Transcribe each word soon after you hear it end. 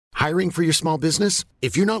Hiring for your small business?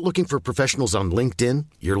 If you're not looking for professionals on LinkedIn,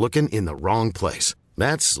 you're looking in the wrong place.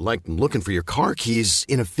 That's like looking for your car keys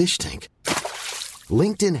in a fish tank.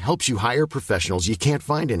 LinkedIn helps you hire professionals you can't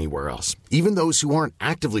find anywhere else, even those who aren't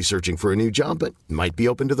actively searching for a new job but might be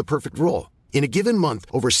open to the perfect role. In a given month,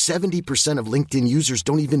 over 70% of LinkedIn users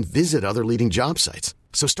don't even visit other leading job sites.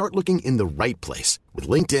 So start looking in the right place. With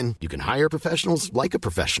LinkedIn, you can hire professionals like a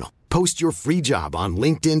professional. Post your free job on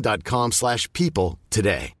linkedin.com/people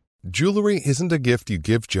today. Jewelry isn't a gift you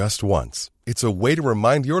give just once. It's a way to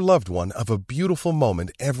remind your loved one of a beautiful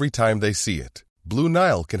moment every time they see it. Blue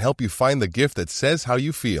Nile can help you find the gift that says how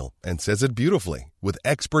you feel and says it beautifully, with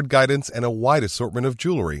expert guidance and a wide assortment of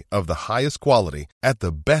jewelry of the highest quality at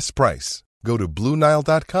the best price. Go to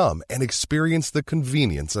BlueNile.com and experience the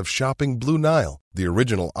convenience of shopping Blue Nile, the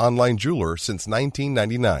original online jeweler since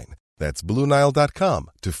 1999. That's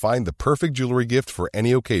BlueNile.com to find the perfect jewelry gift for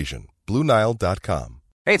any occasion. BlueNile.com.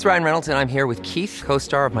 Hey, it's Ryan Reynolds, and I'm here with Keith,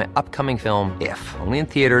 co-star of my upcoming film, If, only in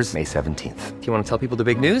theaters May 17th. Do you want to tell people the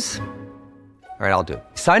big news? All right, I'll do it.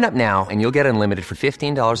 Sign up now and you'll get unlimited for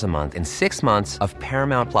 $15 a month and 6 months of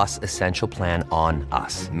Paramount Plus Essential Plan on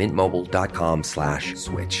us.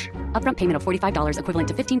 MintMobile.com/switch. Upfront payment of $45 equivalent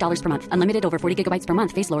to $15 per month. Unlimited over 40 gigabytes per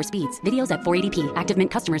month. Face lower speeds. Videos at 480p. Active Mint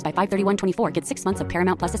customers by 531.24 get 6 months of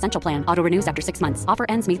Paramount Plus Essential Plan. Auto renews after 6 months. Offer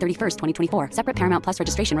ends May 31st, 2024. Separate Paramount Plus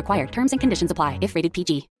registration required. Terms and conditions apply if rated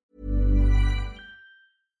PG.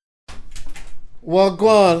 Well, go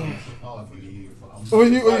on. Were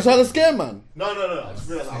you trying to scare, man? No. I just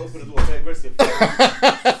realised I opened the door very aggressive.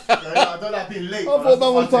 I don't like being late. I thought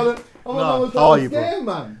man was trying to scare,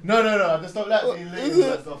 man. No. I just don't like being late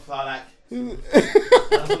and stuff. I was on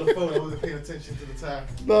the phone. I wasn't paying attention to the time.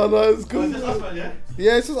 No, it's good. It's just us, man, yeah?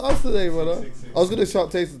 Yeah, it's just us today, brother. I was going to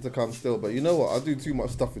shout Taser to come still, but you know what? I do too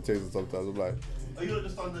much stuff with Taser sometimes. I'm like... Are you not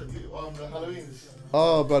just on the Halloweens?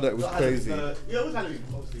 Oh, brother, it was crazy. Yeah, it was Halloween,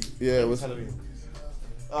 obviously. Yeah, it was Halloween.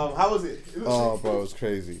 How was it? Oh, bro, it was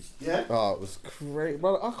crazy. Yeah? Oh, it was crazy.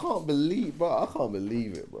 Bro, I can't believe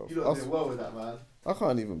it, bro. You don't do well with that, man. I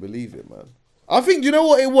can't even believe it, man. I think, you know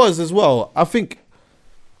what it was as well? I think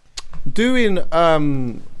doing a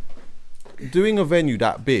venue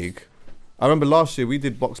that big, I remember last year we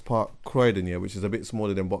did Box Park Croydon, yeah, which is a bit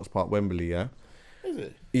smaller than Box Park Wembley, yeah? Is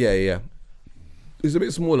it? Yeah. It's a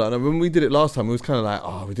bit smaller, and when we did it last time, it was kind of like,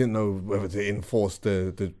 we didn't know whether to enforce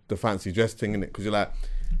the fancy dress thing in it, because you're like,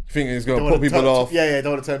 you think it's going to put people off. Yeah,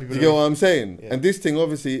 don't want to turn people off. You get what I'm saying? Yeah. And this thing,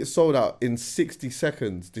 obviously, it sold out in 60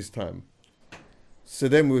 seconds this time. So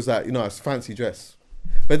then we was like, it's fancy dress.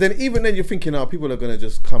 But then even then you're thinking, people are going to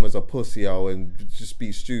just come as a pussy and just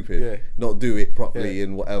be stupid, not do it properly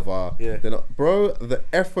and whatever. Yeah. They're not, bro, the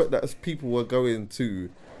effort that people were going to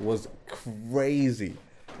was crazy.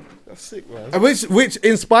 That's sick, man. And which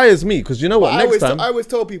inspires me, because you know what? I always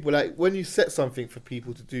tell people, like, when you set something for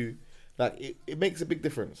people to do, like, it makes a big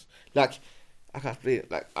difference. Like, I can't explain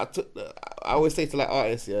it. Like, I always say to, like,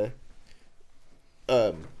 artists,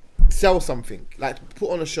 sell something. Like,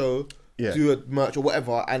 put on a show, do a merch or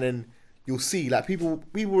whatever, and then you'll see, like, people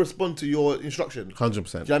respond to your instruction. 100%. Do you know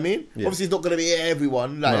what I mean? Yeah. Obviously, it's not going to be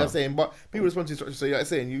everyone, like I'm saying, but people respond to instructions. So, like I'm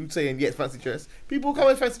saying, you saying, it's fancy dress. People come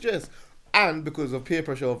in fancy dress. And because of peer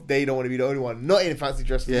pressure, they don't want to be the only one not in fancy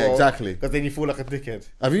dress. Yeah, exactly. Because then you feel like a dickhead.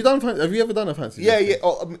 Have you ever done a fancy Yeah, dress?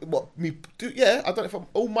 Yeah. I've done it for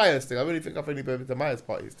all Myers thing. I really think I've only been to Myers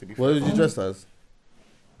parties, to be fair. What did you dress as?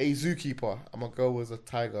 A zookeeper, and my girl was a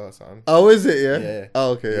tiger or something. Oh, is it? Yeah. Yeah.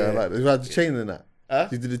 Oh, okay. Yeah, I like that. You had the chain in that. Huh?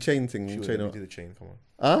 You did the chain thing. She wouldn't let me do the chain. Come on.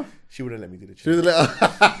 Huh? She wouldn't let me do the chain. She was like,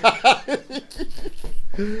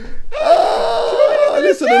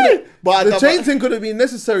 listen, the chain thing could have been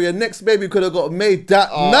necessary, and next baby could have got made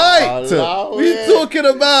that night. What are you talking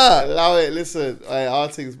about? Allow it. Listen, our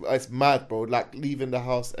thing's it's mad, bro. Like, leaving the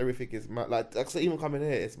house, everything is mad. Like even coming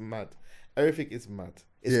here, it's mad. Everything is mad.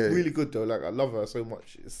 It's really good though. Like, I love her so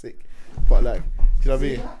much. It's sick. But like, do you know what I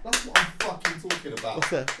mean? That's what I'm fucking talking about.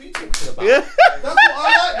 What's that? What are you talking about? Yeah. That's what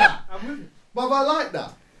I like that. But I like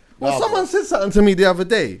that. Well, someone said something to me the other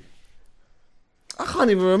day. I can't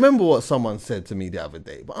even remember what someone said to me the other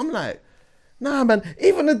day, but I'm like, nah, man.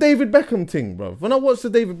 Even the David Beckham thing, bro. When I watched the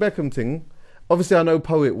David Beckham thing, obviously I know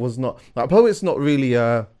Poet's not really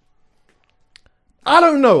I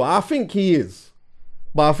don't know. I think he is.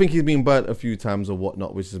 But I think he's been burnt a few times or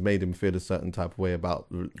whatnot, which has made him feel a certain type of way about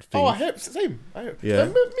things. Oh, I hear same. I hear. Yeah.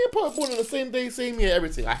 Me and Poet born on the same day, same year,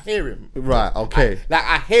 everything. I hear him. Right. Okay.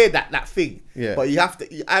 I hear that thing. Yeah. But you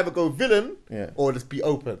either go villain or just be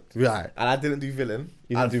open. Right. And I didn't do villain.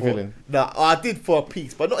 You didn't do villain? No, I did for a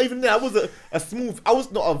piece, but not even there. I was I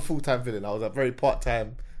was not a full-time villain. I was a very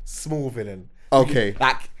part-time, small villain. Okay.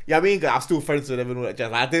 Like, Yeah, I mean, I'm still friends with them and all that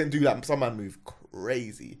jazz. I didn't do that. Some man move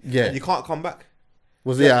crazy. Yeah. And you can't come back.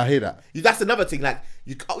 I hear that. That's another thing. Like,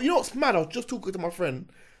 you know what's mad? I was just talking to my friend.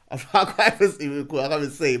 I can't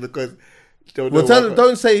even say it because...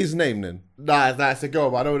 Don't say his name then. Nah, it's a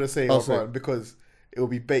girl, but I don't want to say Oh, it because it will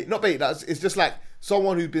be bait. Not bait. It's just like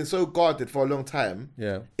someone who's been so guarded for a long time.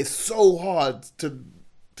 Yeah. It's so hard to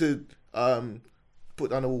put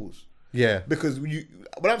down the walls. Yeah. Because when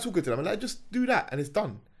I'm talking to them, I'm like, just do that and it's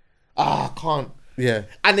done. I can't. Yeah.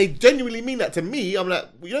 And they genuinely mean that to me. I'm like,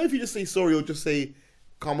 you know, if you just say sorry or just say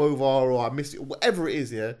come over or I miss you, whatever it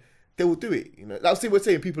is, yeah, they will do it. You know, that's what we're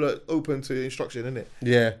saying. People are open to instruction, isn't it?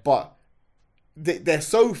 Yeah. But they're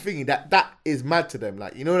so thingy that is mad to them.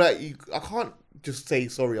 Like, you know, like I can't just say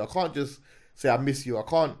sorry. I can't just say I miss you. I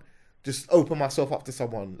can't just open myself up to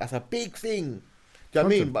someone. That's a big thing. Do you know what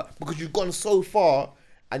I mean? But because you've gone so far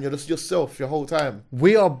and you're just yourself your whole time.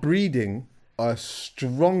 We are breeding a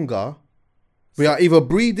stronger... We are either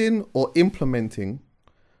breeding or implementing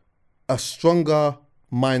a stronger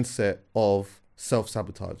mindset of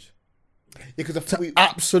self-sabotage. Yeah, because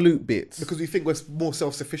absolute bits. Because we think we're more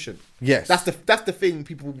self-sufficient. Yes. That's the thing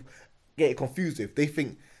people get it confused with. They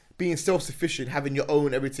think being self-sufficient, having your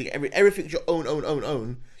own everything, everything's your own.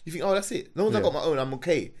 You think, oh, that's it. No one's got my own. I'm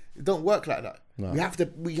okay. It don't work like that. No.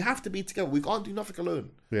 We have to be together. We can't do nothing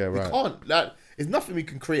alone. Yeah, right. We can't. Like, there's nothing we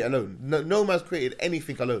can create alone. No man's created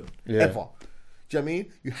anything alone ever. Do you know what I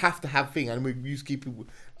mean? You have to have things, and we used to keep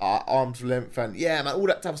our arm's length and man, all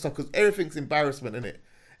that type of stuff because everything's embarrassment, isn't it?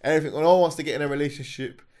 Everything. No one wants to get in a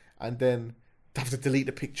relationship and then have to delete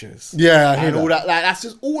the pictures. Yeah, I hear and all that. Like that's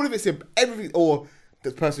just all of it's everything. Or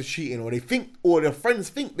the person's cheating, or they think, or their friends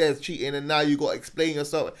think they're cheating, and now you got to explain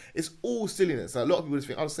yourself. It's all silliness. Like, a lot of people just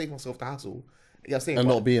think, I'll save myself the hassle. Yeah,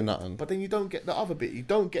 not being nothing. But then you don't get the other bit. You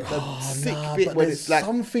don't get the sick bit when it's like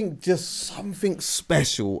something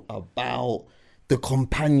special about the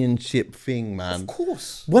companionship thing, man. Of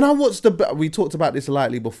course. When I watched we talked about this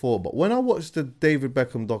lightly before, but when I watched the David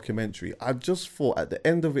Beckham documentary, I just thought at the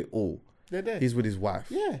end of it all, he's with his wife.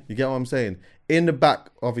 Yeah. You get what I'm saying? In the back,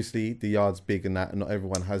 obviously, the yard's big and that, and not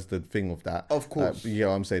everyone has the thing of that. Of course. You get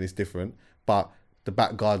what I'm saying? It's different. But the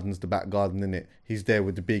back garden's the back garden, innit? He's there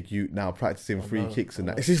with the big ute now practicing free kicks and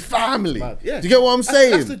that. It's his family. Yeah. Do you get what I'm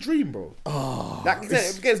saying? That's the dream, bro. Oh, like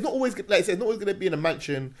it's not always like I said, it's not always gonna be in a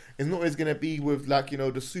mansion. It's not always gonna be with like, you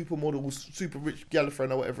know, the supermodel, super rich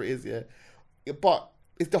girlfriend or whatever it is. Yeah, but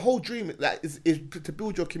it's the whole dream. Like is to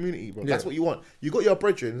build your community, bro. That's what you want. You got your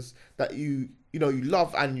brethren that you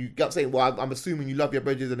love, and you get saying. Well, I'm assuming you love your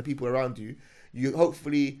brethren and the people around you. You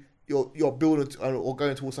hopefully. You're building or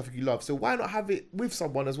going towards something you love. So why not have it with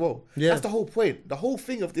someone as well? Yeah. That's the whole point. The whole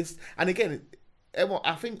thing of this. And again,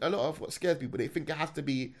 I think a lot of what scares people, they think it has to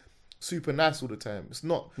be super nice all the time. It's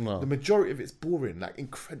not. No. The majority of it's boring, like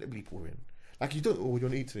incredibly boring. Like you don't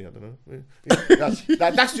need to. I don't know. That's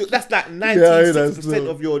like 96%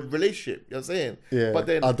 of your relationship. You know what I'm saying? Yeah. But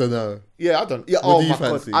then I don't know. Yeah, I don't. Yeah. What do you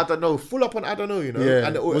fancy? God, I don't know. Full up on I don't know. You know. Yeah.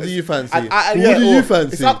 And what do you fancy? What do you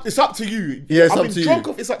fancy? It's up to you. Yeah, it's up to you. Drunk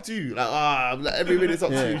off. It's up to you. Like every minute it's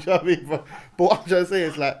up to you. You know what I mean? But what I'm trying to say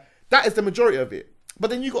is like that is the majority of it.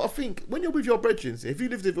 But then you got to think when you're with your brethren. If you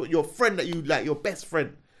lived with your friend that you like, your best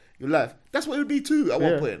friend, your life. That's what it would be too at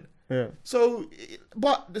one point. Yeah. So,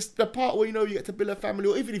 but the part where you get to build a family,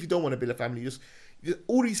 or even if you don't want to build a family, just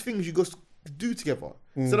all these things you just do together.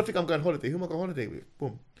 Instead of think I'm going on holiday, who am I going on holiday with?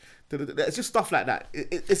 Boom. It's just stuff like that.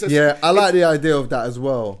 I like the idea of that as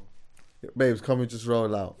well. Babes, come and just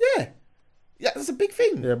roll out. Yeah, that's a big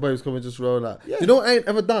thing. Yeah, babes, come and just roll out. Yeah. You know what I ain't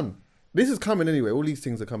ever done? This is coming anyway. All these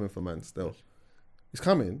things are coming for man still. It's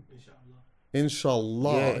coming.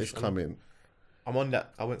 Inshallah, it's coming. I'm on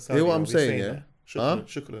that. I went. You know what I'm saying? Yeah.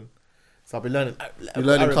 Shukran. So I've been learning. You're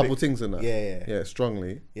learning a couple things in that. Yeah,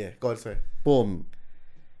 strongly. Yeah, go on, say. Boom.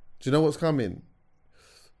 Do you know what's coming?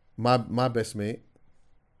 My best mate.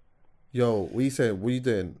 Yo, what you saying? What you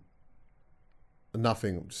doing?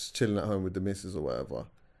 Nothing. I'm just chilling at home with the missus or whatever.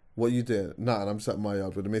 What you doing? Nothing. I'm sat in my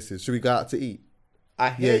yard with the missus. Should we go out to eat?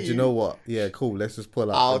 I hear you. Do you know what? Yeah, cool. Let's just pull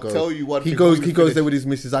up. I'll tell you what. He goes there with his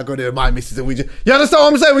missus. I go there with my missus, and we just. You understand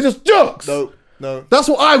what I'm saying? We just jokes. No. That's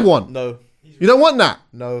what I want. No. You don't want that?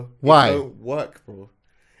 No. Why? It don't work, bro.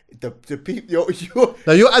 The people you're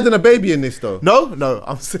now you're adding a baby in this though. No.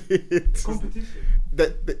 I'm saying competition.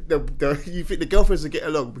 You think the girlfriends will get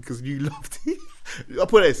along because you loved it? I'll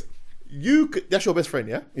put it this. That's your best friend,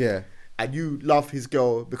 yeah? Yeah. And you love his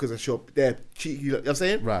girl because they're cheating. You know what I'm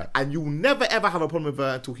saying? Right. And you'll never ever have a problem with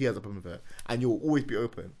her until he has a problem with her, and you'll always be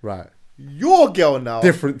open. Right. Your girl now.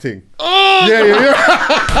 Different thing. Oh, yeah.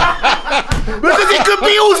 Because it could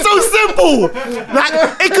be all so simple.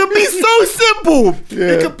 Like, it could be so simple.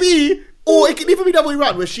 Yeah. It could be, or it could even be the other way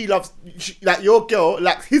around, where she loves, like, your girl,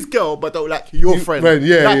 like his girl, but don't like your friend. Yeah,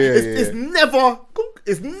 like, yeah, it's never.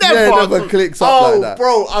 It's never. Yeah, it never clicks up like that.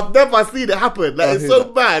 Bro, I've never seen it happen. Like, I it's hear so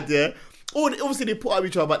that. bad, yeah. Or obviously they put up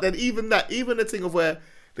with each other, but then even the thing of where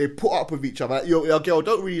they put up with each other, like your girl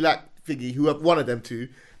don't really like Figgy, who one of them two,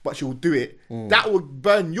 but she will do it. That would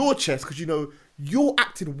burn your chest because you know you're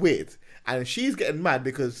acting weird. And she's getting mad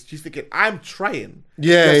because she's thinking, I'm trying.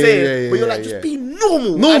 Yeah, you know what I'm saying? yeah, But you're yeah, like, just yeah. be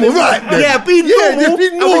normal. Normal, And then- right, then. Yeah, be Yeah, normal. just be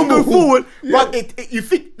And we can normal. go forward. Yeah. But you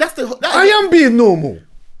think that's the. I am being normal.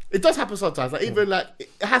 It does happen sometimes. Like even like it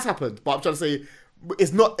has happened, but I'm trying to say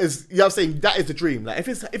it's not as you know. What I'm saying that is the dream. Like if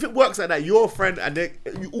it works like that, you're a friend and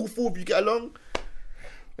you all four of you get along.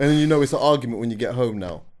 And then you know it's an argument when you get home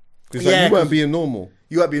now. Because Yeah, you weren't 'cause being normal.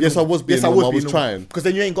 You weren't being Yes, normal. I was being normal. I was trying. because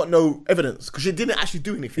then you ain't got no evidence because you didn't actually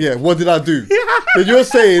do anything. Yeah, what did I do? Then you're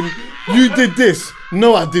saying you did this.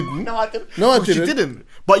 No, I didn't. No, I didn't. No, I Well, didn't. She didn't.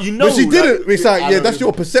 But you know, But she didn't. It's like, I yeah, know. that's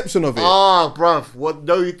your perception of it. Ah, bruv. What?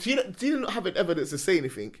 No, she didn't have evidence to say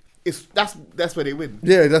anything. That's where they win.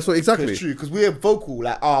 Yeah, that's what exactly. It's true because we're vocal.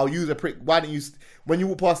 Like, oh, use a prick. Why didn't you? When you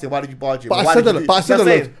walk past him, why did you barge him? But Why I said did hello. you- But I said You know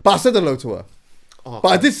what I'm hello. saying? But I said hello to her. Oh, But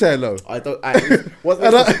I did say hello. I don't. What's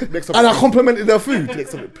And next topic? I, and I complimented her food.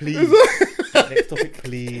 Next topic, please. Next topic,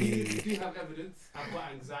 please. If you have evidence, I've got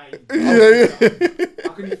anxiety. Yeah. How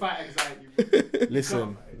can you fight anxiety?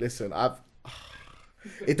 Listen.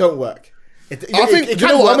 It don't work. I think, it do you can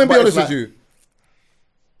know what? I'm work, going to be but honest it's with you.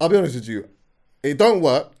 I'll be honest with you. It don't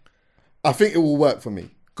work. I think it will work for me.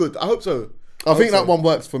 Good. I hope so. I think that one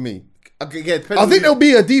works for me. Okay, yeah, I think there'll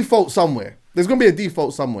be a default somewhere. There's going to be a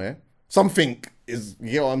default somewhere. Something is,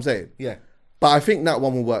 you know what I'm saying? Yeah. But I think that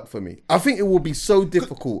one will work for me. I think it will be so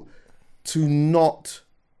difficult to not,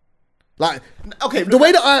 like, Okay, the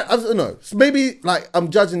way that I don't know, maybe like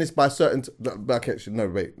I'm judging this by certain, actually, no,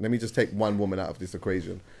 wait, let me just take one woman out of this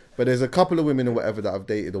equation. But there's a couple of women or whatever that I've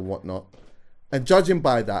dated or whatnot. And judging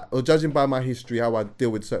by that, or judging by my history, how I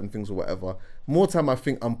deal with certain things or whatever, more time I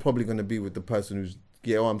think I'm probably going to be with the person who's,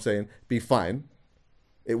 you know what I'm saying, be fine.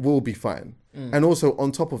 It will be fine. And also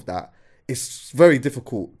on top of that, it's very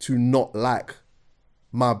difficult to not like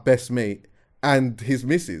my best mate and his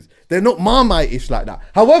missus. They're not Marmite-ish like that.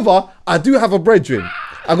 However, I do have a brethren.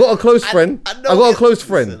 I got a close friend. I I know got a it- close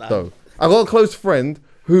friend, listen, though. I got a close friend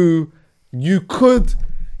who you could...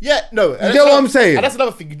 Yeah, no. You get what I'm saying? And that's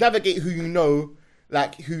another thing. You navigate who you know.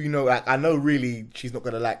 Like, I know really she's not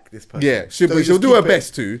going to like this person. Yeah, So you she'll just do keep her it-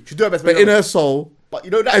 best to. She'll do her best. But in her soul... But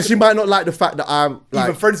you know that. And she might not like the fact that I'm like...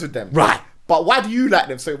 even friends with them. Right. But why do you like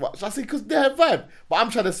them so much? I say because they're a vibe. But I'm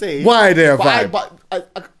trying to say Why they're a but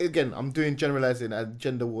vibe? Again, I'm doing generalizing and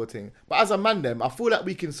gender war thing. But as a man, them, I feel like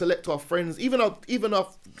we can select our friends, even our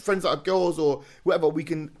friends that are girls or whatever. We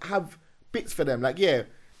can have bits for them. Like, yeah,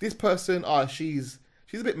 this person, she's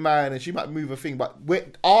a bit mad and she might move a thing. But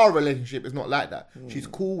our relationship is not like that. She's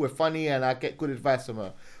cool, we're funny, and I get good advice from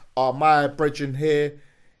her. My brethren here,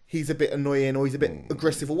 he's a bit annoying or he's a bit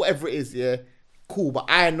aggressive or whatever it is. Yeah. Cool, but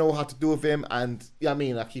I know how to deal with him, and you know what I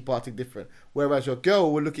mean, I keep acting different. Whereas your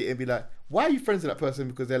girl will look at it and be like, "Why are you friends with that person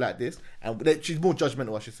because they're like this?" And she's more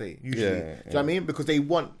judgmental, I should say. Usually, do you know what I mean? Because they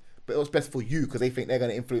want, but what's best for you because they think they're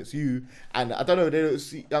going to influence you. And I don't know, they don't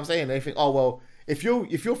see. You know what I'm saying, they think, "Oh well, if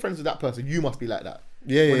you're friends with that person, you must be like that."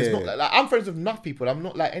 Yeah, When it's yeah, not like I'm friends with enough people. I'm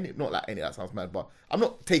not like any. That sounds mad, but I'm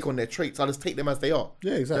not take on their traits. I just take them as they are. Yeah, Do you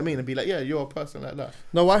know what exactly. I mean, and be like, "Yeah, you're a person like that."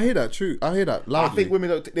 No, I hear that, true. I hear that loudly. I think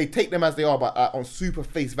women they take them as they are, but on super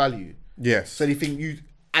face value. Yes. So they think you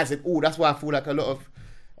as in all. That's why I feel like a lot of,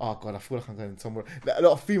 oh god, I feel like I'm going somewhere. A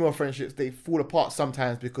lot of female friendships they fall apart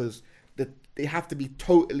sometimes because they have to be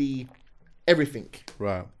totally everything.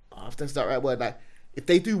 Right. Oh, if that's the right word, like if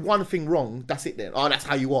they do one thing wrong, that's it then. Oh, that's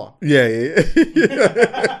how you are. Yeah, yeah. Do you know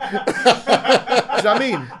what I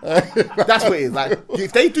mean? That's what it is. Like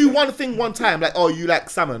if they do one thing one time, like, oh, you like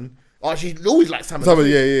salmon. Oh, she always likes salmon. Salmon,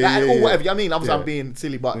 yeah, yeah, Like, yeah, or yeah. whatever. You know what I mean, obviously Yeah. I'm being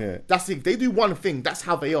silly, but Yeah. that's it. If they do one thing, that's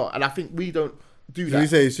how they are, and I think we don't do You that.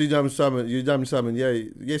 say she jams salmon, you jam salmon,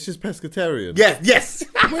 yeah, she's pescatarian. Yes.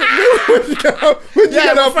 Where'd you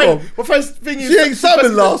get that from? My first thing is She ate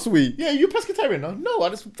salmon last week. Yeah, you're pescatarian, no? No, I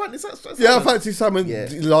just fancy that. Yeah, I fancied salmon Yeah.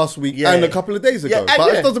 last week Yeah. and a couple of days ago. Yeah, and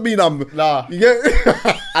but yeah. it doesn't mean I'm... Nah. Yeah.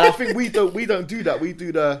 And I think we don't do that. We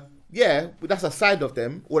do that's a side of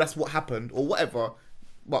them, or that's what happened, or whatever.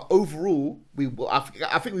 But overall,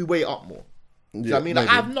 I think we weigh it up more. Do you know what I mean? Like,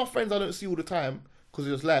 maybe. I have enough friends I don't see all the time because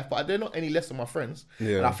it was life, but they're not any less than my friends.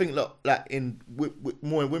 Yeah. And I think, look, like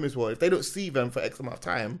more in women's world, if they don't see them for X amount of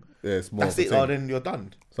time, it's more that's of a it. thing. Oh, then you're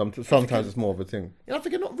done. Sometimes it's more of a thing. And I'm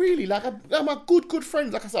thinking, not really. Like, I'm my good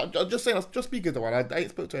friends. Like I said, I'm just saying, I was just speaking to one. I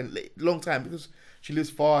ain't spoke to her in a long time because she lives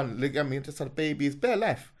far and I mean, just had a baby. It's bare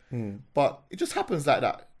life. But it just happens like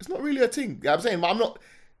that. It's not really a thing. You know what I'm saying? But I'm not.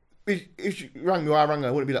 If she rang me or I rang her,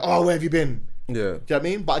 I wouldn't be like, oh, where have you been? Yeah. Do you know what I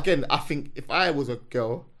mean? But again, I think if I was a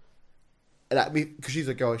girl, like me, because she's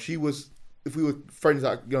a girl, if we were friends,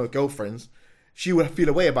 like, you know, girlfriends, she would feel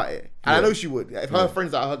a way about it. And I know she would. If her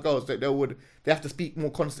friends that are her girls, they have to speak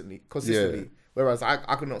more consistently. Yeah. Whereas I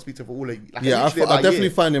could not speak to her for all of like, Yeah, literally I about a definitely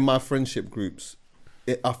year. find in my friendship groups,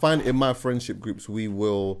 we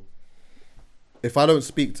will, if I don't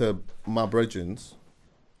speak to my brethrens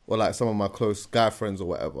or like some of my close guy friends or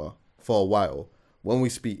whatever for a while, when we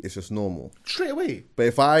speak, it's just normal. Straight away. But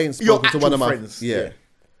if I ain't Your spoken to one of my friends, yeah.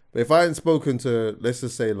 But if I ain't spoken to, let's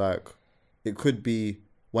just say like, it could be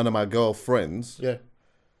one of my girlfriends. Yeah.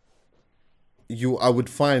 I would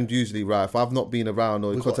find usually, right, if I've not been around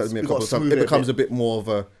or contacted me a couple of times, it becomes a bit more of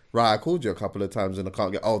a, right, I called you a couple of times and I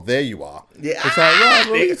can't get, oh, there you are. Yeah. It's like, right,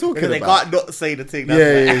 what are you talking because about? they can't not say the thing.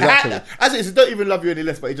 Yeah, exactly. As it's don't even love you any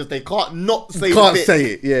less, but it's just they can't not say Can't the bit. say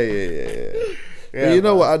it. Yeah. Yeah, But you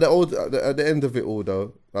know man. what? At the end of it all,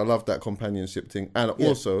 though, I love that companionship thing, and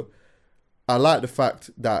also, I like the fact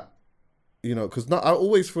that, you know, because I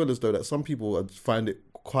always feel as though that some people would find it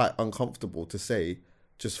quite uncomfortable to say,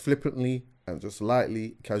 just flippantly and just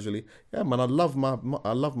lightly, casually, yeah, man, I love my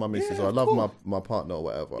missus, Yeah, or I of love course. my partner or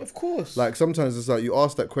whatever. Of course. Like sometimes it's like you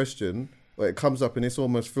ask that question, or it comes up and it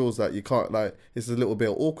almost feels like you can't, like, it's a little bit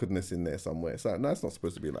of awkwardness in there somewhere. It's like, no, it's not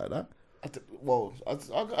supposed to be like that. I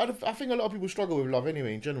think a lot of people struggle with love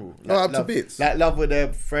anyway in general. Oh, up to love, bits. Like love with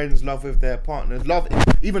their friends, love with their partners,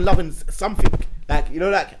 even loving something. Like, you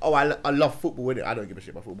know, like, oh, I love football. I don't give a shit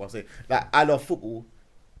about football. I say, like, I love football.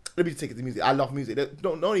 Let me take it to music. I love music.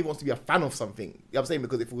 No one wants to be a fan of something. You know what I'm saying?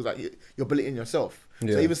 Because it feels like you're belittling yourself.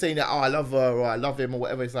 Yeah. So even saying that, oh, I love her or I love him or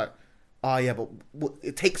whatever, it's like, oh, yeah, but what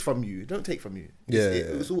it takes from you. Don't take from you.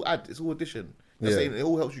 It's all add. It's all addition. You know what I'm saying? It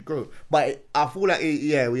all helps you grow. But I feel like,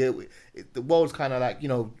 the world's kind of like, you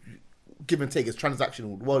know, give and take. It's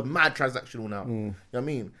transactional. The world's mad transactional now. You know what I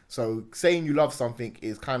mean? So saying you love something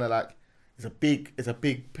is kind of like, it's a big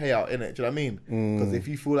payout, innit? Do you know what I mean? Because if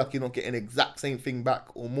you feel like you're not getting the exact same thing back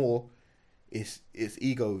or more, it's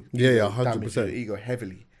ego. Yeah, damage 100%. your ego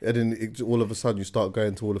heavily. And then all of a sudden you start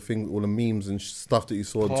going to all the things, all the memes and stuff that you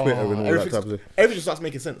saw on Twitter and all that type of thing. Everything starts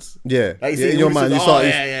making sense. Yeah, Like, you see in all your this mind, you is, start,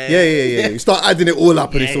 yeah. you start adding it all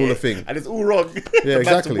up and it's Yeah, all yeah. a thing. And it's all wrong. Yeah,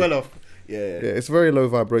 exactly. Well off. Yeah. Yeah, it's very low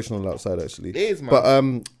vibrational outside actually. It is, man.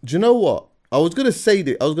 But do you know what? I was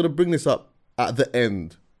gonna bring this up at the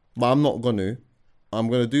end, but I'm not gonna. I'm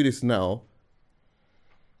gonna do this now.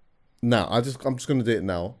 I'm just gonna do it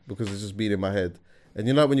now because it's just been in my head. And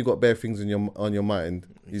you know when you got bare things on your mind,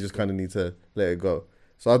 you just kind of need to let it go.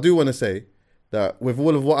 So I do want to say that with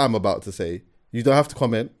all of what I'm about to say, you don't have to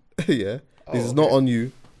comment. Yeah, this is not on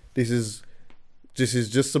you. This is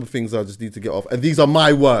just some things I just need to get off. And these are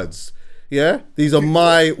my words. Yeah, these are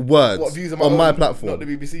my words What views on my platform. Not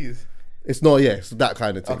the BBC's. It's not, it's that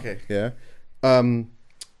kind of thing. Okay. Yeah.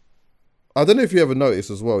 I don't know if you ever noticed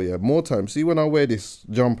as well, yeah. More time. See when I wear this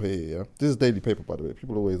jumper here, yeah. This is Daily Paper, by the way.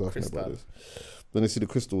 People always ask me about this. When they see the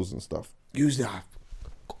crystals and stuff. Usually I've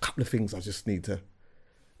got a couple of things I just need to.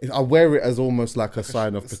 I wear it as almost like a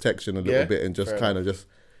sign of protection a little bit and just kind of just,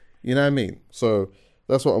 you know what I mean? So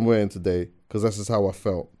that's what I'm wearing today because that's just how I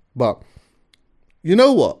felt. But you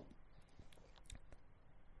know what?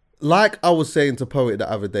 Like I was saying to Poet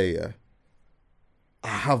the other day, yeah. I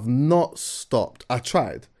have not stopped. I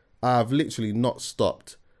tried. I have literally not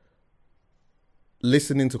stopped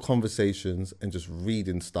listening to conversations and just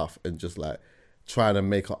reading stuff and just like trying to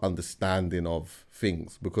make an understanding of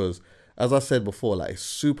things because as I said before, like it's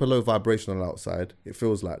super low vibrational outside. It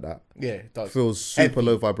feels like that. Yeah, it does. It feels super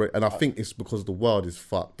low vibration. And I think it's because the world is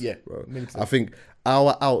fucked. Yeah, bro. 100%. I think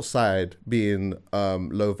our outside being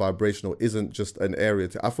low vibrational isn't just an area.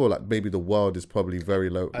 I feel like maybe the world is probably very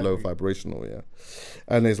low vibrational, yeah.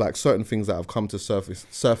 And there's like certain things that have come to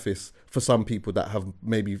surface for some people that have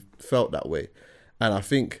maybe felt that way. And I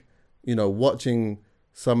think, you know, watching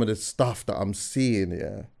some of the stuff that I'm seeing,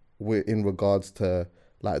 yeah, in regards to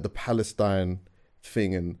like the Palestine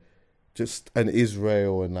thing and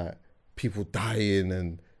Israel and like people dying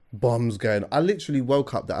and bombs going. I literally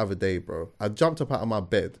woke up the other day, bro. I jumped up out of my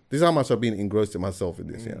bed. This is how much I've been engrossed in myself in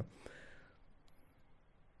this, yeah.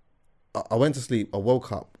 I went to sleep. I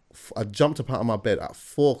woke up. I jumped up out of my bed at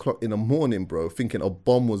 4 o'clock in the morning, bro, thinking a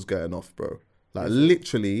bomb was going off, bro. Like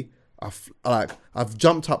literally, I've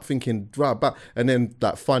jumped up thinking, right back, and then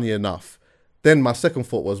like funny enough, then my second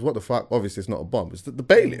thought was, what the fuck? Obviously, it's not a bomb. It's the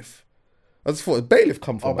bailiff. I just thought, bailiff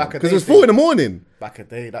come from? Because it was 4 a.m. Back a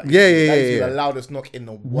day. That Yeah. The loudest knock in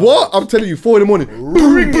the world. What? I'm telling you, 4 a.m.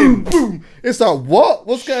 Boom, boom, boom. It's like, what?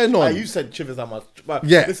 What's going on? You said Chivers that much. But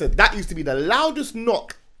Yeah. Listen, that used to be the loudest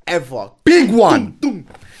knock ever. Big one. Doom.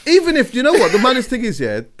 Even if, you know what, the maddest thing is,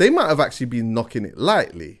 yeah, they might have actually been knocking it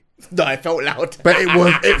lightly. No, it felt loud. But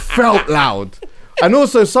it felt loud. And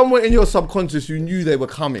also, somewhere in your subconscious, you knew they were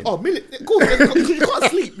coming. Oh, of course, because you can't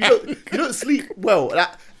sleep. You don't sleep well. Like,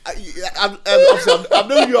 I've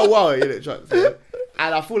known you a while, you know, Chuck,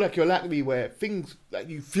 and I feel like you're like me, where things like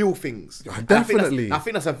you feel things. Definitely. I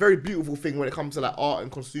think that's a very beautiful thing when it comes to like art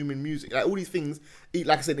and consuming music. Like all these things,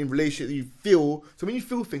 like I said, in relationships, you feel. So when you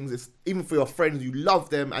feel things, it's even for your friends, you love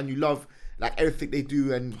them and you love like everything they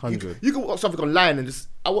do. And you can watch something online and just.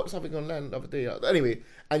 I watched something online the other day. Anyway,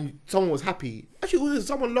 and someone was happy. Actually, it was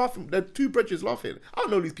someone laughing. There were two brethren laughing. I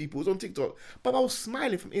don't know these people. It was on TikTok, but I was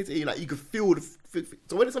smiling from ear to ear. Like you could feel the.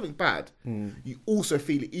 So when it's something bad, you also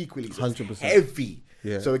feel it equally. So 100%. Heavy.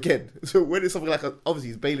 Yeah. So again, when it's something like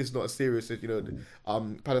obviously bailiff's not as serious as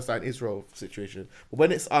Palestine-Israel situation, but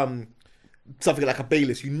when it's something like a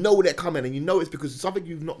bailiff, you know they're coming, and you know it's because it's something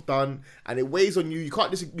you've not done, and it weighs on you. You can't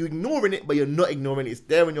just you're ignoring it, but you're not ignoring it. It's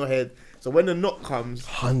there in your head. So when the knock comes,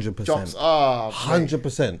 100%, jumps,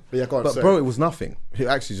 100%. Yeah, go on, but sorry. bro, it was nothing. It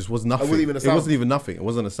actually just was nothing. It wasn't even a It sound. wasn't even nothing. It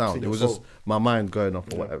wasn't a sound. It was just my mind going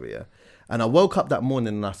off or whatever. Yeah. And I woke up that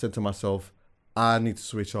morning and I said to myself, I need to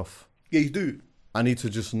switch off. Yeah, you do. I need to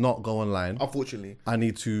just not go online. Unfortunately, I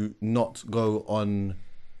need to not go on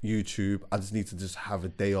YouTube. I just need to just have a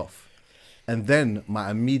day off. And then my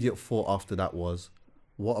immediate thought after that was,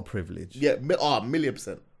 what a privilege. yeah,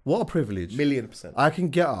 1,000,000%, What a privilege. 1,000,000%. I can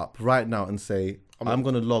get up right now and say, I'm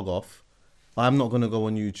going to log off. I'm not going to go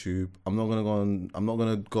on YouTube. I'm not going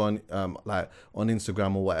to go on like on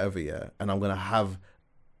Instagram or whatever, yeah. And I'm going to have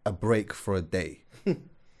a break for a day.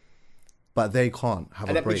 But they can't have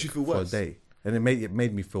And a that makes break you feel for a worse. day. And it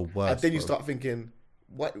made me feel worse. And then you bro. start thinking,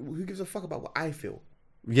 what? Who gives a fuck about what I feel?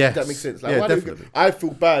 Yes. If that makes sense. Like, yeah, why definitely. I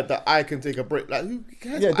feel bad that I can take a break. Like, who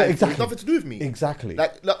cares? Yeah, what I feel? exactly. It's nothing to do with me. Exactly.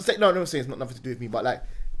 Like, no, I'm not saying it's not nothing to do with me, but like,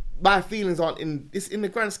 my feelings aren't in. It's in the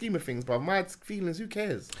grand scheme of things, bro. My feelings, who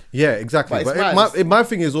cares? Yeah, exactly. But But it's my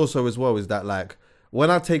thing is also as well is that like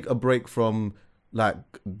when I take a break from like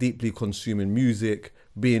deeply consuming music,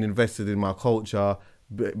 being invested in my culture,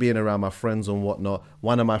 being around my friends and whatnot,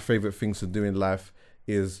 one of my favorite things to do in life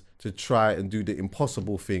is to try and do the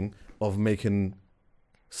impossible thing of making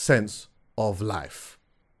sense of life.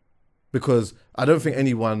 Because I don't think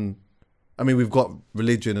anyone, I mean, we've got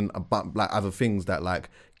religion and like other things that like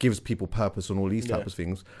gives people purpose and all these types of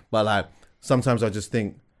things. But like sometimes I just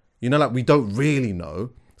think, you know, like we don't really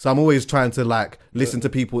know. So I'm always trying to like listen to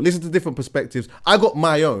people, listen to different perspectives. I got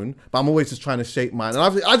my own, but I'm always just trying to shape mine. And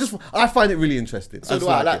I find it really interesting. So do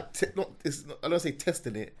I. I don't say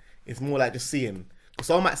testing it. It's more like just seeing.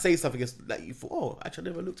 So I might say something like you thought, oh, actually,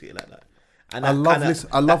 I never looked at it like that. And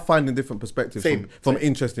I love finding different perspectives from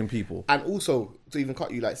interesting people. And also to even cut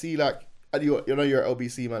you, like, see, like, you know, you're an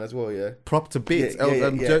LBC man as well, yeah. Prop to bits.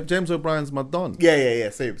 Yeah. James O'Brien's my don. Yeah.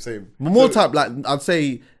 Same. More time, like I'd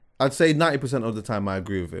say 90% of the time I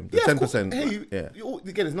agree with him. The 10%. Hey,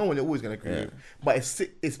 again, there's no one you're always gonna agree with. But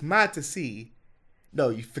it's mad to see. No,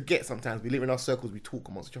 you forget sometimes. We live in our circles. We talk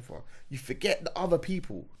amongst each other. You forget the other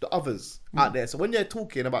people, the others out there. So when you're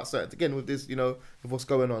talking about certain, again with this, you know, with what's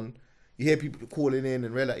going on, you hear people calling in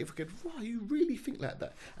and realize, you forget, wow, you really think like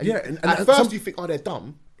that? And at first you think, oh, they're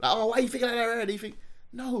dumb. Like, oh, why are you thinking like that? And you think,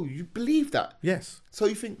 no, you believe that. Yes. So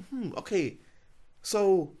you think, okay.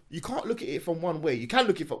 So you can't look at it from one way. You can't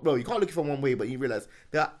look at it from one way, but you realize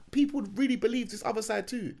that people really believe this other side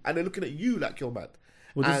too, and they're looking at you like you're mad.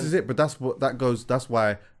 Well, this is it. But that's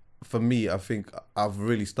why, for me, I think I've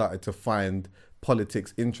really started to find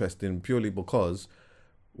politics interesting purely because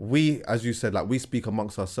we, as you said, like we speak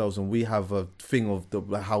amongst ourselves and we have a thing of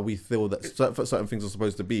how we feel that certain things are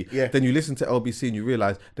supposed to be. Yeah. Then you listen to LBC and you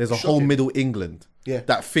realize there's a whole Middle England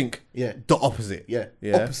that think the opposite. Yeah.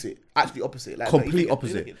 Opposite. Actually opposite. Like, complete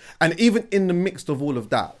opposite. And even in the mix of all of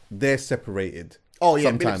that, they're separated. Oh yeah,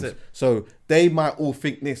 sometimes. 100%. So they might all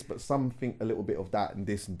think this, but some think a little bit of that and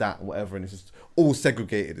this and that and whatever, and it's just all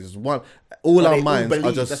segregated. It's just one. All our minds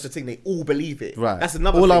are just. That's the thing. They all believe it. Right. That's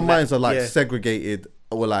another. All thing, our minds are like segregated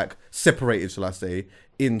or like separated, shall I say,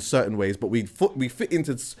 in certain ways. But we fit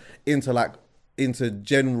into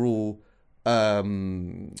general.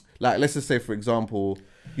 Like let's just say, for example,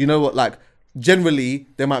 you know what? Like generally,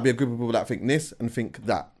 there might be a group of people that think this and think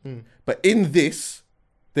that. But in this,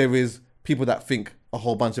 there is people that think a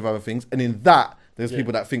whole bunch of other things, and in that there's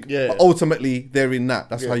people that think but ultimately they're in that.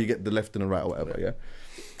 That's how you get the left and the right or whatever. Yeah.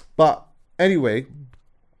 But anyway,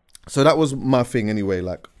 so that was my thing anyway.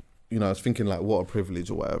 Like, you know, I was thinking like, what a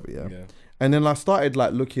privilege or whatever. Yeah. And then I started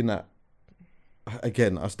like looking at,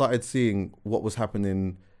 again, I started seeing what was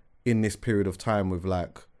happening in this period of time with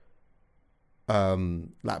like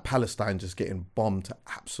Palestine just getting bombed to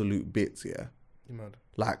absolute bits. Yeah.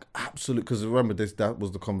 Like absolute, because remember that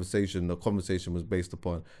was the conversation. The conversation was based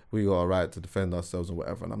upon we got a right to defend ourselves and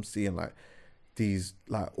whatever. And I'm seeing like these,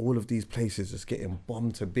 like all of these places just getting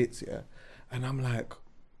bombed to bits, yeah. And I'm like,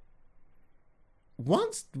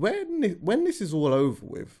 when this is all over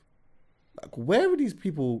with, like where are these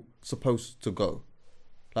people supposed to go?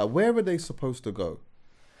 Like where are they supposed to go?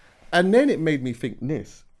 And then it made me think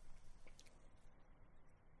this.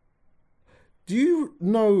 Do you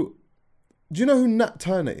know who Nat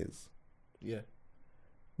Turner is? Yeah.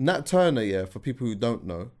 Nat Turner, yeah, for people who don't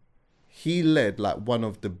know, he led like one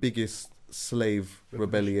of the biggest slave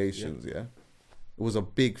rebellions, yeah. It was a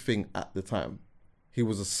big thing at the time. He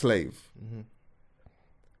was a slave. Mm-hmm.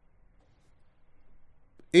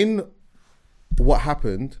 In what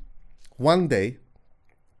happened, one day,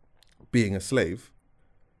 being a slave,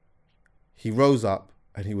 he rose up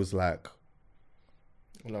and he was like,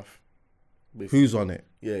 enough. Who's on it?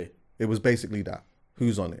 Yeah. It was basically that.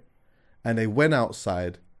 Who's on it? And they went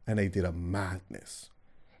outside and they did a madness.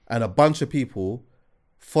 And a bunch of people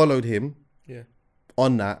followed him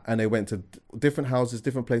on that, and they went to different houses,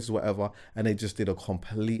 different places, whatever, and they just did a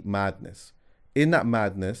complete madness. In that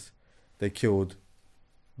madness, they killed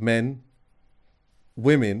men,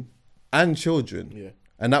 women, and children. Yeah.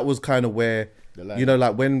 And that was kind of where, you know,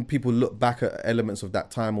 like when people look back at elements of that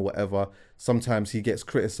time or whatever, sometimes he gets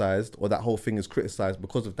criticized, or that whole thing is criticized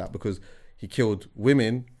because of that, because he killed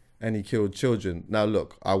women and he killed children. Now,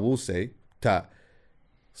 look, I will say that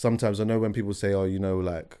sometimes I know when people say, oh, you know,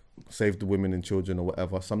 like, save the women and children or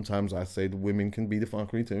whatever, sometimes I say the women can be the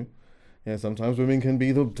fuckery too. Yeah, sometimes women can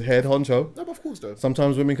be the head honcho. No, but of course, though.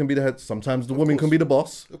 Sometimes women can be the head, sometimes the woman can be the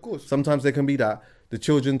boss. Of course. Sometimes they can be that. The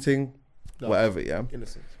children thing, whatever, yeah.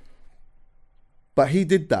 Innocent. But he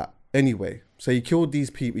did that anyway. So he killed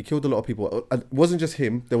these people. He killed a lot of people. It wasn't just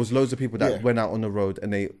him. There was loads of people that went out on the road,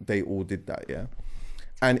 and they all did that, yeah.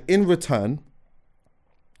 And in return,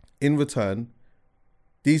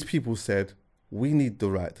 these people said, we need the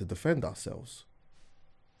right to defend ourselves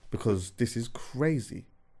because this is crazy.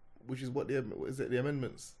 Which is what the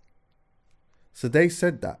amendments? So they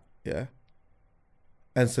said that, yeah.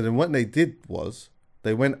 And so then what they did was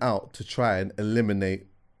they went out to try and eliminate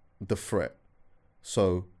the threat.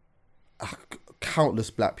 So countless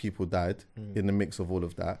black people died in the mix of all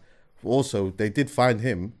of that. Also, they did find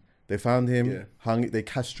him. They found him, they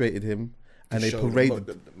castrated him, and they paraded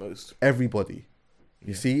the most. Everybody.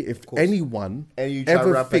 You see, if anyone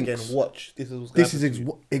ever thinks, again, watch, this is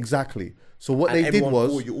exactly. So what they did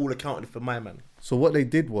was, you all accounted for my man. So what they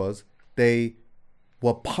did was they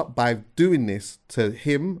were by doing this to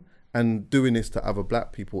him and doing this to other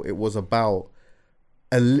black people. It was about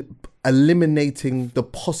eliminating the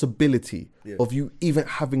possibility of you even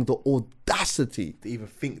having the audacity to even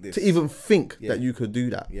think this, that you could do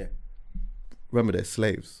that. Yeah. Remember, they're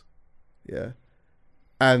slaves. Yeah.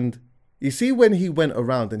 And you see, when he went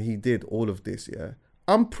around and he did all of this, yeah,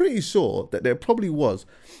 I'm pretty sure that there probably was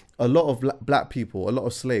a lot of black people, a lot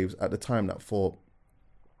of slaves at the time that thought,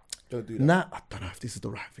 don't do that. Nah, I don't know if this is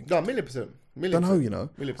the right thing. No, 1,000,000%. I don't know, you know.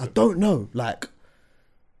 I don't know. Like,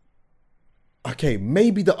 okay,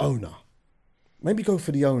 maybe the owner. Maybe go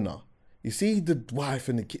for the owner. You see the wife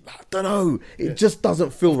and the kid. I don't know. It just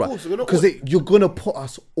doesn't feel right. Because you're going to put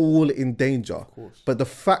us all in danger. But the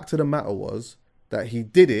fact of the matter was that he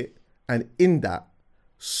did it. And in that,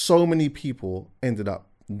 so many people ended up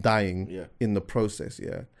dying in the process,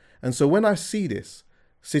 yeah? And so when I see this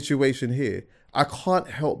situation here, I can't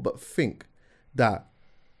help but think that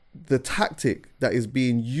the tactic that is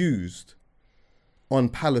being used on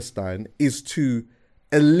Palestine is to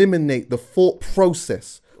eliminate the thought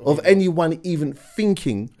process of anyone even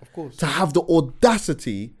thinking to have the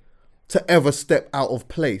audacity to ever step out of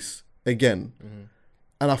place again. Mm-hmm.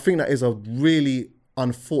 And I think that is a really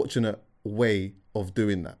unfortunate way of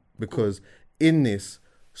doing that, because in this,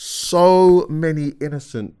 so many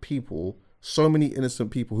innocent people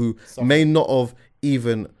who may not have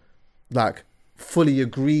even like fully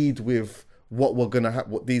agreed with what we're gonna have,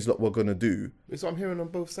 what these lot were gonna do. It's what I'm hearing on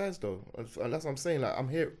both sides, though. And that's what I'm saying. Like, I'm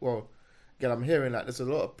hearing like there's a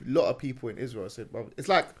lot of people in Israel said, it's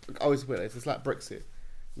like, I always put it, it's like Brexit.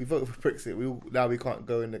 We voted for Brexit. Now we can't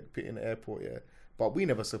go in the airport, yeah. But we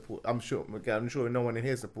never support. I'm sure no one in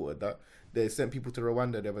here supported that. They sent people to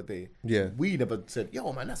Rwanda the other day. Yeah. We never said,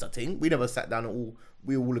 yo, man, that's a thing. We never sat down and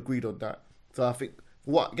we all agreed on that. So I think,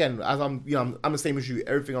 as I'm the same as you.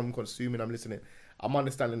 Everything I'm consuming, I'm listening. I'm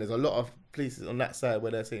understanding there's a lot of places on that side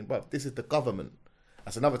where they're saying, but this is the government.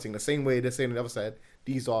 That's another thing. The same way they're saying on the other side,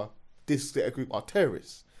 this group are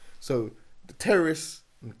terrorists. So the terrorists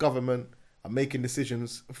and government are making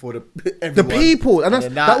decisions for everyone. The people, and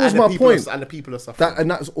that was my point. And the people are suffering. And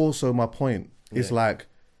that's also my point. It's like,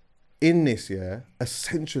 in this,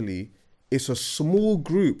 essentially, it's a small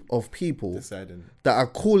group of people that are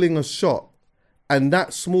calling a shot, and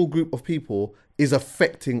that small group of people is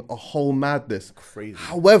affecting a whole madness. Crazy.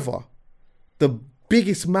 However, the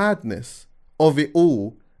biggest madness of it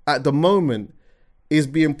all at the moment is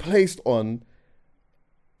being placed on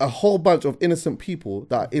a whole bunch of innocent people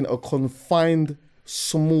that are in a confined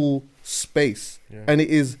small space. Yeah. And it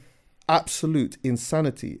is absolute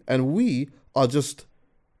insanity. And we are just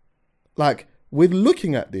like, we're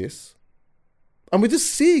looking at this and we're just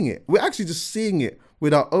seeing it. We're actually just seeing it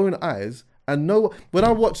with our own eyes. And when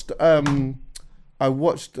I watched a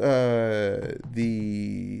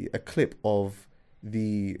clip of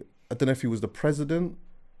I don't know if he was the president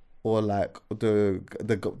or like the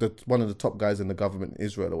one of the top guys in the government in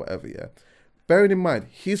Israel or whatever, yeah. Bearing in mind,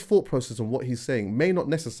 his thought process and what he's saying may not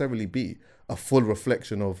necessarily be a full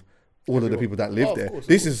reflection of all of the people that live there.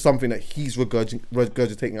 This is something that he's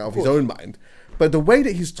regurgitating out of his own mind. But the way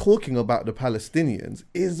that he's talking about the Palestinians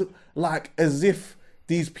is like as if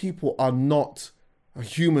these people are not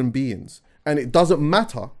human beings. And it doesn't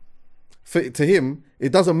matter, to him,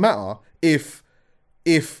 it doesn't matter if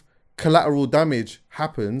collateral damage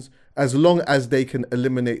happens as long as they can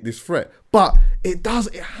eliminate this threat. But it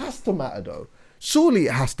has to matter though. Surely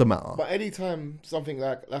it has to matter. But anytime something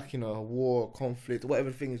like a war, conflict, whatever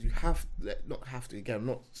the thing is, I'm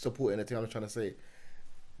not supporting anything, I'm trying to say,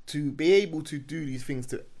 to be able to do these things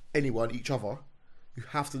to anyone, each other, you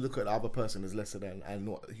have to look at the other person as lesser than and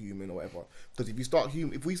not human or whatever. Because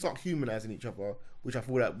if we start humanizing each other, which I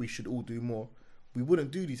feel that we should all do more, we wouldn't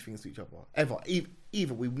do these things to each other ever.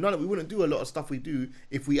 Either we wouldn't do a lot of stuff we do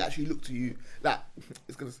if we actually look to you. Like,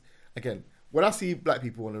 it's gonna, again, when I see black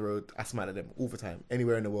people on the road, I smile at them all the time.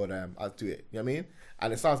 Anywhere in the world I am, I'll do it. You know what I mean?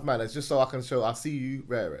 And it sounds mad. It's just so I can show I see you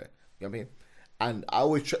rare. You know what I mean? And I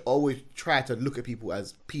always try to look at people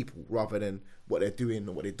as people rather than what they're doing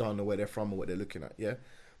or what they've done or where they're from or what they're looking at. Yeah.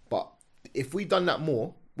 But if we done that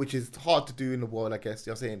more, which is hard to do in the world, I guess,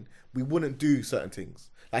 you know what I'm saying, we wouldn't do certain things.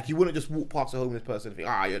 Like, you wouldn't just walk past a homeless person and think,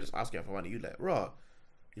 you're just asking for money. You're like,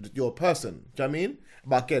 you're a person. Do you know what I mean?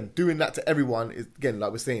 But again, doing that to everyone is, again,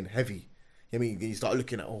 like we're saying, heavy. You know what I mean? You start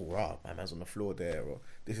looking at, my man's on the floor there, or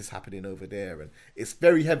this is happening over there. And it's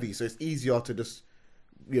very heavy. So it's easier to just,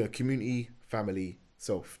 community, family,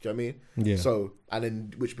 self. Do you know what I mean? Yeah. So, and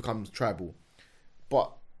then, which becomes tribal.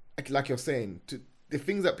 But like you're saying, the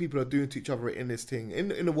things that people are doing to each other in this thing,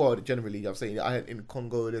 in the world generally, I'm saying, in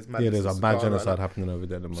Congo, there's madness. Yeah, there's a bad genocide happening over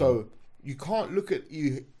there. So you can't look at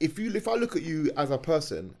you, if I look at you as a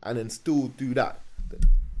person and then still do that,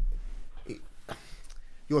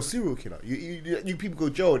 you're a serial killer. You people go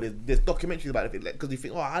to jail, there's documentaries about it, because you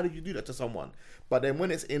think, how did you do that to someone? But then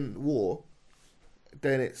when it's in war,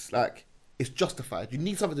 then it's like, it's justified. You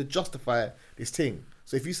need something to justify this thing.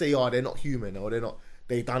 So if you say, they're not human, or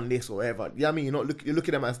they done this or whatever, you know what I mean? You're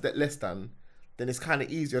looking at them as less than, then it's kind of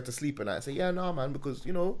easier to sleep at night and say, man, because,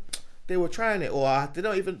 they were trying it, or they're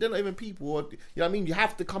not even people, or, you know what I mean? You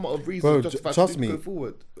have to come up with reasons to justify trust me, go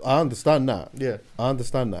forward. I understand that. Yeah. I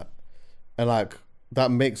understand that. And like, that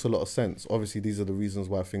makes a lot of sense. Obviously, these are the reasons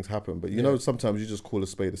why things happen. But you know, sometimes you just call a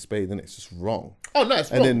spade, and it's just wrong. Oh no,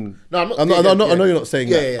 it's wrong. Then, no, I know you're not saying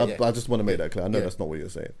that. I just want to make that clear. I know that's not what you're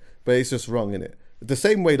saying. But it's just wrong, innit? The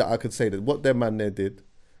same way that I could say that what their man there did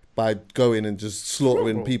by going and just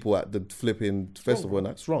slaughtering people at the flipping festival, and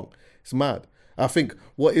that's wrong. It's mad. I think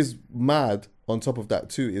what is mad on top of that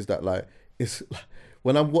too is that, like, it's like,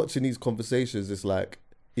 when I'm watching these conversations, it's like,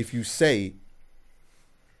 if you say,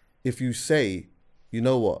 you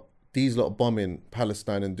know what, these lot bombing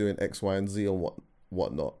Palestine and doing X, Y, and Z and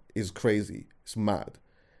whatnot is crazy, it's mad,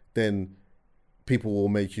 then people will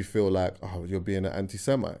make you feel like, you're being an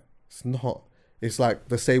anti-Semite. It's not. It's like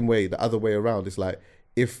the same way, the other way around. It's like,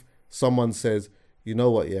 if someone says, you know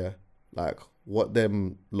what, like, what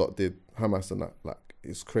them lot did, Hamas and that, like,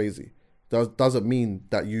 it's crazy. Doesn't mean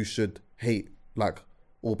that you should hate, like,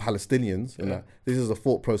 all Palestinians. And that. This is a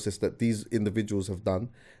thought process that these individuals have done.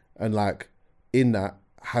 And, like, in that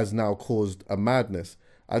has now caused a madness.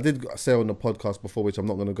 I did say on the podcast before, which I'm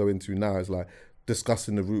not going to go into now, is like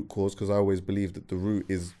discussing the root cause, because I always believe that the root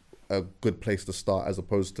is a good place to start as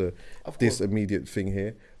opposed to this immediate thing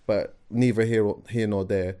here. But neither here nor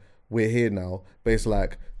there. We're here now. But it's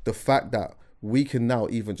like the fact that we can now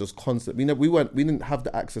even just constantly, we didn't have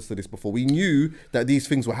the access to this before. We knew that these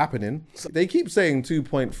things were happening. They keep saying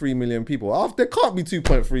 2.3 million people. There can't be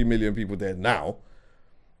 2.3 million people there now.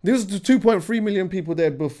 There's 2.3 million people there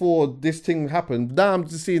before this thing happened. Now I'm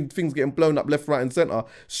just seeing things getting blown up left, right, and centre.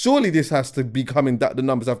 Surely this has to be coming down. The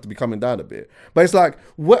numbers have to be coming down a bit. But it's like,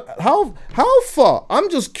 how far? I'm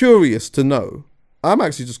just curious to know. I'm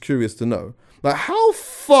actually just curious to know. Like, how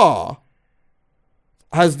far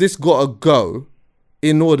has this got to go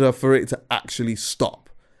in order for it to actually stop?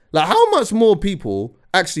 Like, how much more people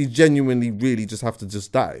actually genuinely really just have to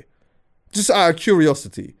just die? Just out of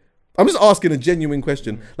curiosity. I'm just asking a genuine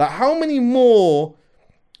question. Like, how many more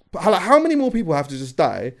people have to just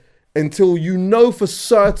die until you know for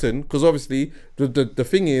certain, because obviously the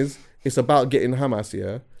thing is, it's about getting Hamas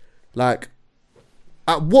here. Like,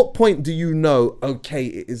 at what point do you know, okay,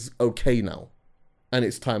 it is okay now and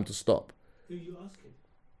it's time to stop? Who you asking?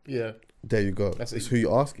 Yeah. There you go. It's who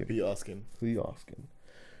you're asking. Who you asking? Who you asking?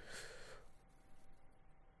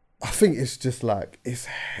 I think it's just like, it's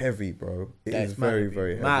heavy, bro. It is very,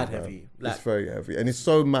 very heavy. Mad bro. heavy. It's very heavy. And it's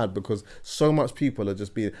so mad because so much people are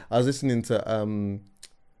just being... I was listening to...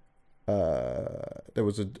 there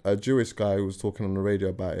was a Jewish guy who was talking on the radio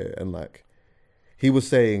about it, and like, he was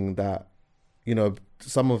saying that, you know,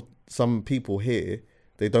 some people here,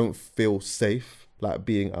 they don't feel safe, like,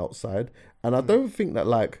 being outside. And I don't think that,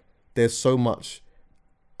 like, there's so much...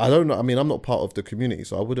 I don't know. I mean, I'm not part of the community,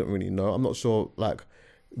 so I wouldn't really know. I'm not sure, like,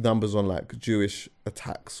 numbers on like Jewish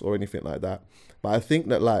attacks or anything like that, but I think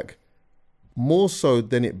that, like, more so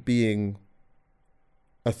than it being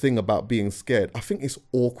a thing about being scared, I think it's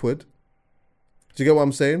awkward. Do you get what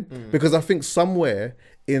I'm saying? Because I think somewhere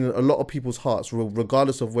in a lot of people's hearts,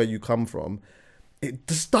 regardless of where you come from,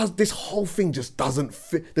 this whole thing just doesn't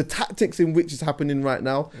fit. The tactics in which it's happening right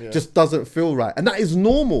now just doesn't feel right, and that is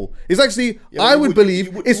normal. It's actually, I would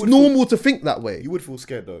believe it's normal to think that way. You would feel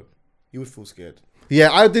scared though. You would feel scared. Yeah,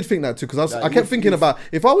 I did think that too, because I kept thinking about,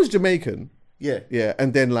 if I was Jamaican,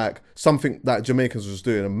 and then like something that Jamaicans was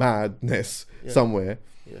doing, a madness somewhere,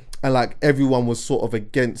 and like everyone was sort of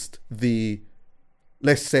against the,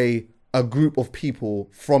 let's say, a group of people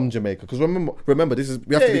from Jamaica, because remember, this is,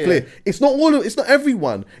 we have to be clear. It's not it's not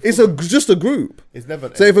everyone. It's just a group. It's never.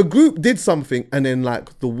 So if a group did something, and then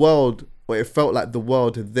like the world, or it felt like the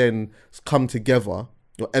world had then come together,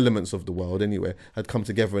 or elements of the world anyway, had come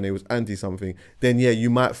together and it was anti something, then you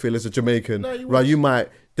might feel as a Jamaican,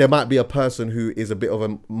 there might be a person who is a bit of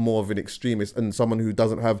a more of an extremist and someone who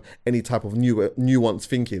doesn't have any type of nuanced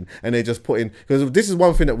thinking, and they just put in, because this is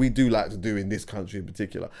one thing that we do like to do in this country in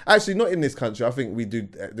particular. Actually, not in this country, I think we do,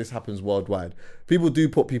 this happens worldwide. People do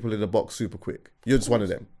put people in a box super quick. You're just one of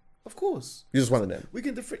them. Of course. You're just one of them. We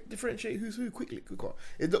can differentiate who's who quickly.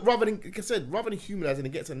 Rather than, like I said, rather than humanizing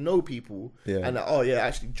and get to know people, and like,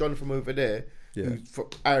 actually John from over there, who's from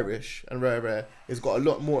Irish and rare, has got a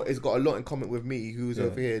lot in common with me, who's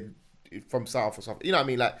over here from South or something. You know what I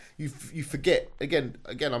mean? Like, you forget, again,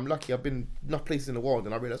 I'm lucky, I've been enough places in the world,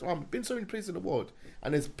 and I realised, I've been so many places in the world,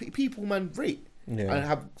 and there's people, man, rate.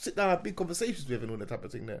 And sit down and have big conversations with and all that type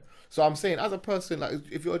of thing there. So I'm saying, as a person, like,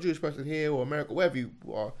 if you're a Jewish person here or America, wherever you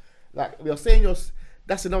are, like, we are saying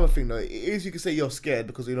that's another thing though. It is, you can say you're scared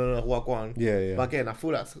because you don't know what going on. But again, I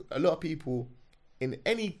feel like a lot of people in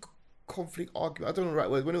any conflict argument, I don't know the right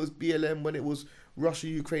word, when it was BLM, when it was Russia,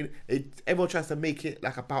 Ukraine, everyone tries to make it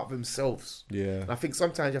like about themselves. And I think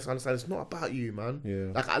sometimes you have to understand it's not about you,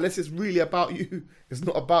 man. Like, unless it's really about you, it's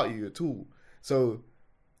not about you at all. So,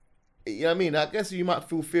 you know what I mean? I guess you might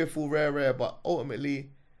feel fearful, rare, but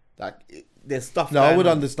ultimately, like, there's stuff. No, I would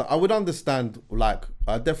understand. Like,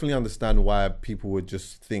 I definitely understand why people would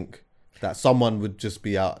just think that someone would just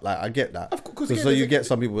be out. Like, I get that. Of course. So you get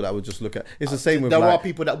some people that would just look at. It's the same with. There are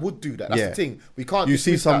people that would do that. That's the thing. We can't. You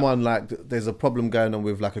see someone like, there's a problem going on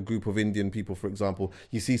with like a group of Indian people, for example.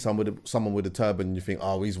 You see someone with a turban, and you think,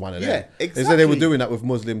 oh, he's one of them. Yeah, exactly. So they were doing that with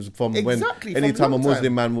Muslims from when anytime a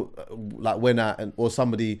Muslim man like went out or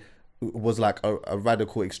somebody was like a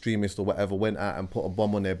radical extremist or whatever, went out and put a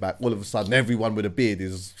bomb on their back, all of a sudden everyone with a beard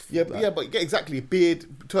is exactly, beard.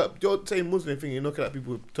 You're saying Muslim thing, you're looking at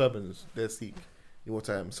people with turbans, they're Sikh, you know what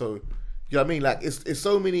I'm. So, you know what I mean? Like, it's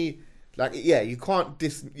so many, like, you can't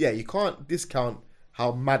discount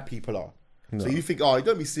how mad people are. So you think,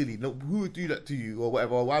 don't be silly, no, who would do that to you or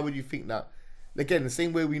whatever, or why would you think that? Again, the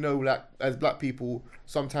same way we know, like, as black people,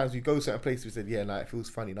 sometimes we go certain places, we said, it feels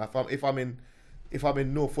funny. Now, if I'm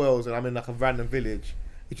in North Wales and I'm in like a random village,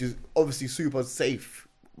 which is obviously super safe,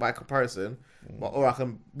 by comparison, or I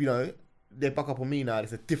can, you know, they buck up on me now.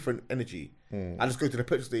 It's a different energy. I just go to the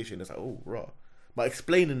petrol station. It's like, oh, raw. But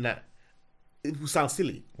explaining that, it will sound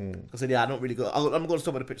silly. I said, yeah, I don't really go. I'm going to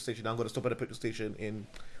stop at the petrol station. I'm going to stop at the petrol station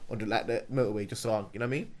on the motorway, just so you know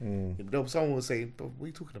what I mean. Someone will say, but what are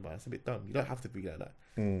you talking about? It's a bit dumb. You don't have to be like that.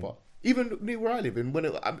 But even near where I live, and when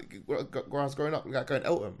I was growing up, like going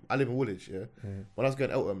Eltham, I live in Woolwich. Yeah, when I was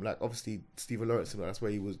going Eltham, like obviously Stephen Lawrence, that's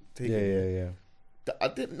where he was taking. Yeah. I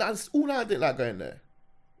didn't. That's all I didn't like going there.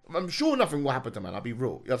 I'm sure nothing will happen to man. I'll be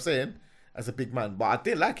real. You know what I'm saying? As a big man, but I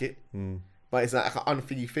didn't like it. But it's like an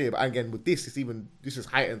unfeeling fear. But again, with this, this is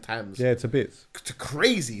heightened times. Yeah, it's a bit. To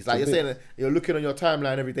crazy. It's like you're saying, you're looking on your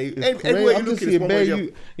timeline every day. It's Everywhere you look, it's one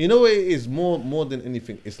way. You know what it is more than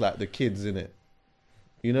anything. It's like the kids, innit?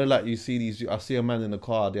 You know, like you see these. I see a man in the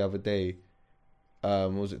car the other day.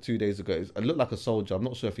 Was it 2 days ago? It looked like a soldier. I'm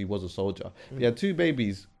not sure if he was a soldier. He had 2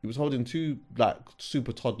 babies. He was holding 2 like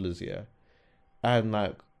super toddlers, yeah, and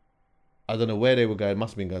like. I don't know where they were going.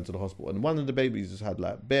 Must have been going to the hospital. And one of the babies just had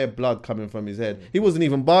like bare blood coming from his head. He wasn't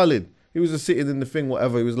even barling. He was just sitting in the thing,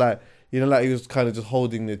 whatever. He was like, you know, like he was kind of just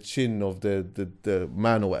holding the chin of the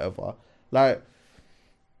man or whatever. Like,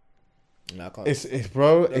 no, I can't.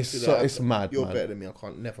 It's mad. You're man. better than me.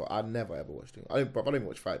 I never ever watched it. I don't even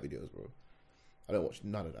watch fight videos, bro. I don't watch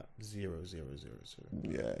none of that. Zero.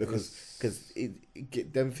 Yeah, because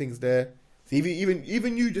them things there. See, even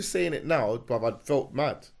you just saying it now, bro, I felt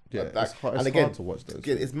mad. Yeah, like, it's hard to watch those.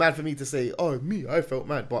 Again, it's mad for me to say, "Oh, I felt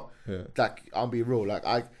mad," but like I'll be real. Like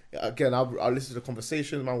I'll listen to the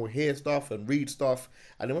conversations. Man will hear stuff and read stuff,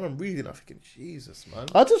 and then when I'm reading, I'm thinking, Jesus, man.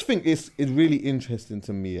 I just think it's really interesting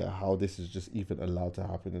to me how this is just even allowed to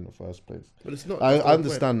happen in the first place. But it's not. I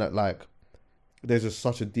understand that like there's just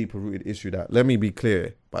such a deeper rooted issue that. Let me be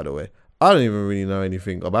clear, by the way, I don't even really know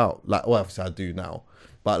anything about. Like, well, obviously I do now,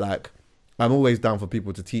 but like I'm always down for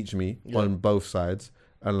people to teach me on both sides.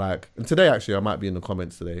 And today actually I might be in the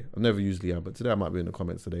comments today. I never usually am, but today I might be in the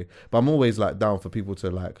comments today. But I'm always like down for people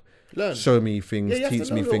to like learn, show me things,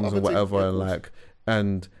 teach me things and whatever, and like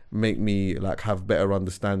and make me like have better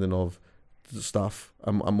understanding of stuff.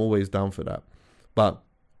 I'm always down for that. But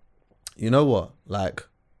you know what? Like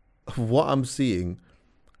what I'm seeing,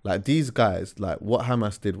 like these guys, like what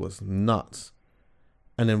Hamas did was nuts.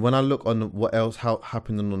 And then when I look on what else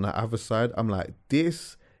happening on that other side, I'm like,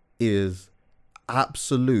 this is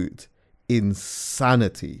absolute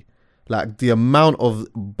insanity. Like the amount of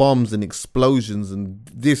bombs and explosions and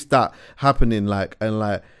this, that happening, like, and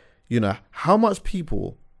like, you know, how much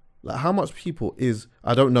people is,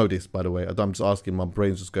 I don't know this, by the way, I'm just asking, my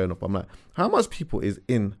brain's just going up. I'm like, how much people is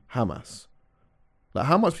in Hamas? Like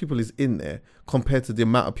how much people is in there compared to the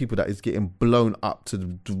amount of people that is getting blown up to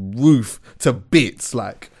the roof to bits?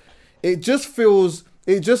 Like it just feels,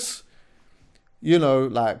 you know,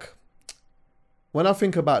 like, when I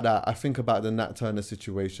think about that, I think about the Nat Turner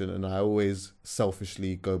situation, and I always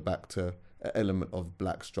selfishly go back to an element of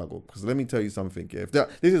black struggle. Because let me tell you something,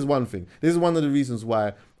 this is one thing. This is one of the reasons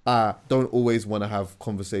why I don't always want to have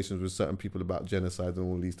conversations with certain people about genocide and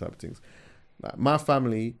all these type of things. Like, my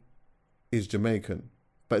family is Jamaican,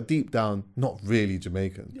 but deep down, not really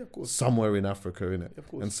Jamaican. Yeah, of course. Somewhere in Africa, innit? Of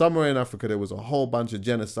course. And somewhere in Africa, there was a whole bunch of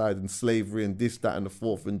genocide and slavery and this, that, and the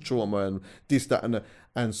fourth, and trauma and this, that,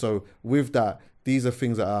 and so with that, these are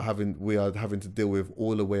things that we are having to deal with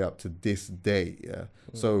all the way up to this day. Yeah.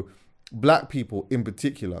 So black people in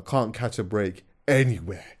particular can't catch a break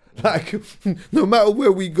anywhere. Like no matter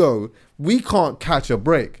where we go, we can't catch a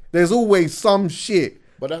break. There's always some shit.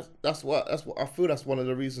 But that's what I feel. That's one of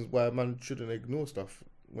the reasons why a man shouldn't ignore stuff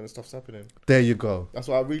when stuff's happening. There you go. That's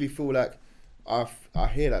why I really feel like I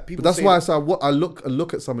hear that people. But that's why I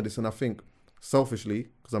look at some of this and I think selfishly,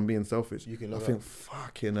 because I'm being selfish. I think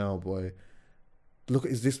fucking hell, boy. Look,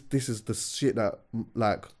 this is the shit that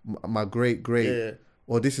like my great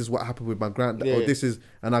or this is what happened with my granddad, or this is,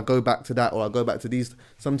 and I go back to that, or I go back to these.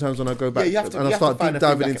 Sometimes when I go back and I start deep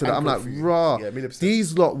diving into that, I'm like, rah,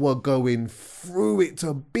 these lot were going through it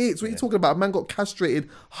to bits. What are you talking about? Man got castrated,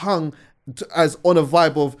 hung as on a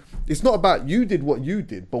vibe of, it's not about you did what you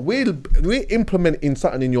did, but we're implementing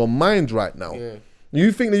something in your mind right now. Yeah.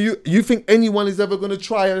 You think that you think anyone is ever going to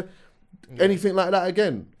try anything like that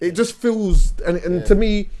again? It just feels, and to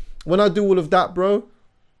me, when I do all of that, bro,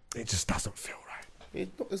 it just doesn't feel right.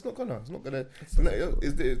 It's not gonna.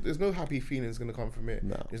 There's no happy feelings gonna come from it.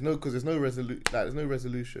 No. There's no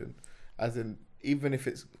resolution. As in, even if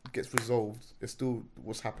it gets resolved, it's still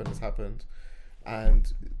what's happened has happened,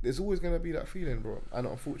 and there's always gonna be that feeling, bro. And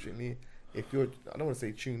unfortunately, if you're, I don't want to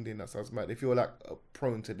say tuned in, that sounds mad. If you're like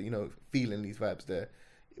prone to, feeling these vibes there,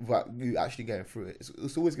 but you actually going through it.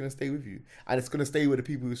 It's always going to stay with you, and it's going to stay with the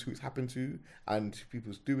people who's happened to, and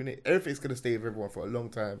people's doing it. Everything's going to stay with everyone for a long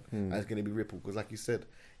time, and it's going to be rippled. Because, like you said,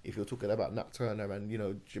 if you're talking about Nat Turner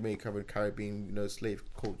and Jamaica and Caribbean, slave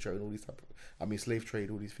culture and all these slave trade,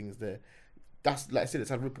 all these things there. That's, like I said, it's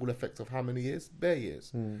had ripple effects of how many years? Bare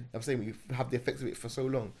years. I'm saying we have the effects of it for so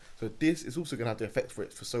long. So this is also going to have the effects for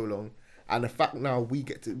it for so long, and the fact now we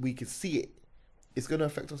can see it. It's going to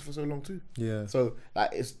affect us for so long too. Yeah. So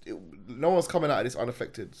like no one's coming out of this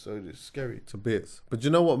unaffected. So it's scary. To bits. But you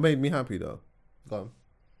know what made me happy though? Go on.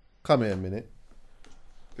 Come here a minute.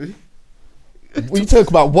 We talk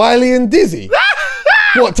about Wiley and Dizzy.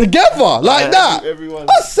 What, together? Like that? Everyone.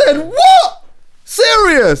 I said, what?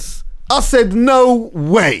 Serious? I said, no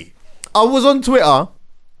way. I was on Twitter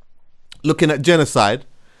looking at genocide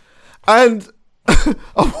and I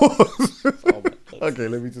was... Okay,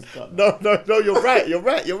 let me just cut. No, you're right. I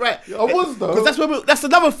was though. Because that's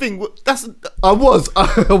another thing. I was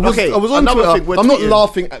on Twitter. I'm not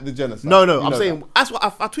laughing at the genocide. No, I'm saying that's what I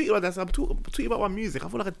tweeted about. That I'm tweeting about my music. I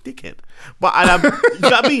feel like a dickhead, but you know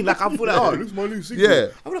what I mean. Like I feel like this is my new single. Yeah,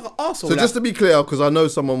 I feel like an arsehole. So just to be clear, because I know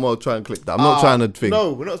someone will try and click that. I'm not trying to think.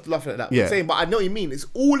 No, we're not laughing at that. Yeah. I'm saying, but I know what you mean. It's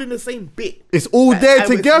all in the same bit. It's all there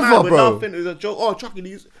together, bro. We're laughing. It was a joke. Oh, Chucky,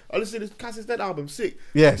 I listened to this Cass's Dead album. Sick.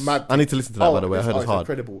 Yes, I need to listen to that. By the way, I heard it's hard.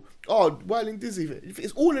 Incredible. Oh, Wiley and Dizzy.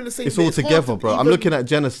 It's all in the same. It's all together, bro. I'm looking at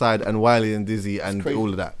genocide and Wiley and Dizzy and all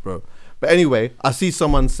of that, bro. But anyway, I see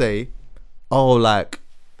someone say, "Oh, like,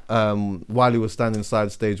 Wiley was standing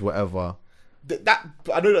side stage, whatever." That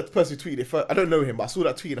I know that person who tweeted it first. I don't know him, but I saw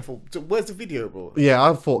that tweet and I thought, "Where's the video, bro?" Yeah,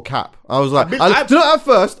 I thought cap. I was like, do you know? At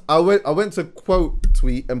first, I went to quote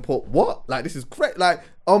tweet and put what? Like this is correct. Like,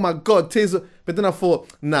 oh my god, tears. But then I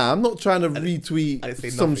thought, nah, I'm not trying to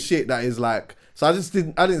retweet some shit that is like. So I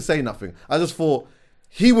didn't say nothing. I just thought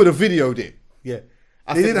he would have videoed it. Yeah,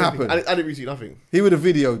 it didn't happen. I didn't retweet nothing. He would have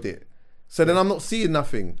videoed it. So then I'm not seeing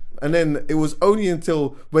nothing. And then it was only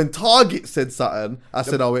until when Target said something, I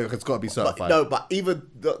said, oh, wait, it's got to be certified. But even,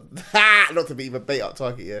 not to be even bait out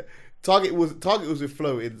Target, yeah. Target was with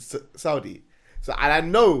Flo in Saudi. So, and I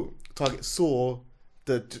know Target saw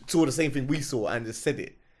the same thing we saw and just said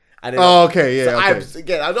it. And then, okay, yeah. So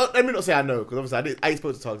okay. Let me not say I know, because obviously I ain't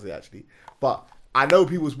supposed to Target actually. But I know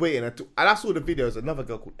people was waiting. And I saw the videos, another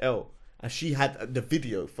girl called Elle, and she had the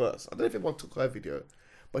video first. I don't know if anyone took her video,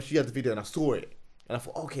 but she had the video and I saw it. And I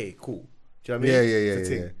thought, okay, cool. Do you know what I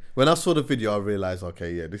mean? Yeah. When I saw the video, I realised,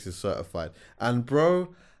 okay, yeah, this is certified. And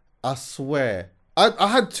bro, I swear, I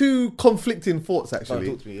had two conflicting thoughts actually.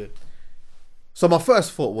 Talk to me, yeah. So my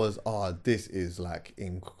first thought was, this is like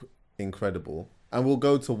incredible. And we'll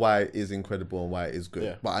go to why it is incredible and why it is good.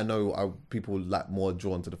 Yeah. But I know people like more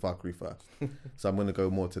drawn to the fuckery first. So I'm going to go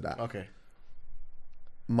more to that. Okay.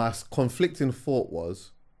 My conflicting thought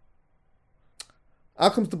was, how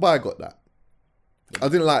comes Dubai got that? I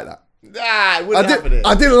didn't like that. It wouldn't happen.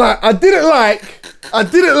 I didn't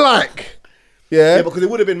like. Yeah, because it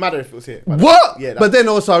would have been madder if it was here. What? Yeah, but then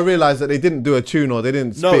also I realised that they didn't do a tune or they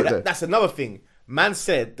didn't spit. No, that's another thing. Man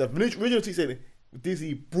said, the original tweet said,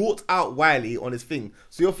 Dizzy brought out Wiley on his thing.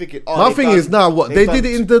 So you're thinking, my thing is now what? They did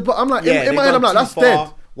it in the... I'm like, in my head, I'm like, that's dead.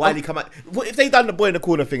 Wiley come out. What if they done the Boy in the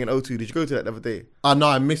Corner thing in O2? Did you go to that the other day? No,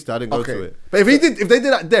 I missed it. I didn't go to it. But if they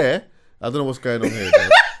did that there, I don't know what's going on here.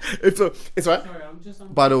 It's right. Sorry,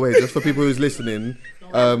 by the way, just for people who's listening,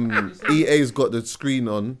 EA's got the screen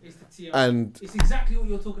on, and it's exactly what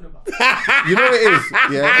you're talking about. You know what it is,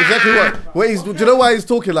 yeah, exactly what. Do you know why he's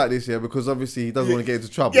talking like this? Yeah, because obviously he doesn't want to get into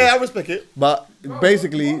trouble. Yeah, I respect it. But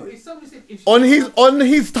basically, on his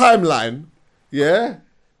timeline, yeah.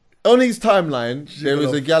 On his timeline, there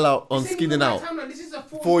was a gal out on Skinning Out. This is a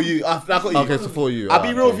for you. I got you. Okay, so for you. I'll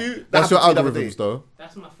be real with you. That's your algorithms, though.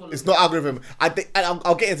 That's my follow. It's not algorithm. I think, and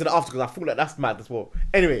I'll get into the after because I feel like that's mad as well.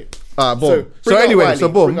 Anyway. Boom. So anyway,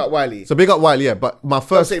 bring up Wiley. So big up Wiley, yeah. But my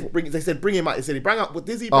first... They said bring him out. They said he bring out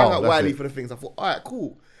Wiley for the things. I thought, all right,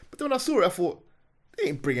 cool. But then when I saw it, I thought, they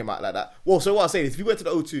didn't bring him out like that. Well, so what I'm saying is, if you went to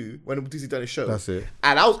the O2 when Dizzy done his show, that's it.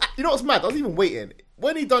 And I was, you know what's mad? I was even waiting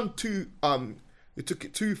when he done it took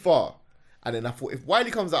it too far. And then I thought, if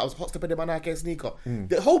Wiley comes out, I was hot stepping in my Nike sneaker.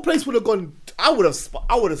 The whole place would have gone. I would have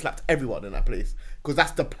slapped everyone in that place because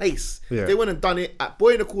that's the place. Yeah. They went and done it at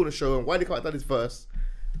Boy in the Corner show, and Wiley come out and done his verse.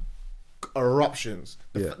 Eruptions.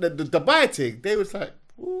 The Dubai thing, they was like,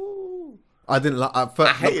 ooh. I didn't like.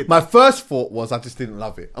 I hated my first thought was I just didn't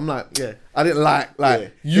love it. I'm like, I didn't like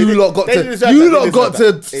you lot got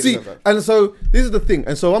to see. And so this is the thing.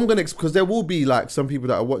 And so I'm gonna, because there will be like some people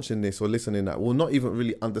that are watching this or listening that will not even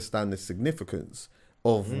really understand the significance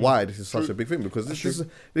of why this is such a big thing, because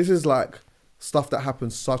this is like stuff that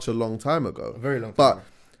happened such a long time ago. A very long time. But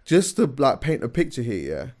just to like paint a picture here,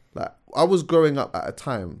 yeah. Like I was growing up at a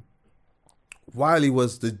time, Wiley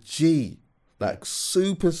was the G, like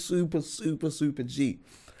super G.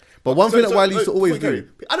 But one thing that Wiley used to always do,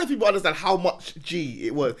 I don't think people understand how much G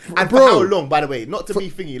it was and for how long. By the way, not to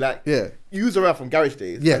be thingy like you was around from Garage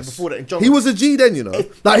days. Yes, before that in Jungle. He was a G then, you know.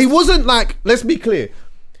 Like he wasn't like. Let's be clear,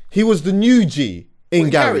 he was the new G in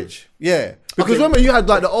Garage. Yeah, because remember you had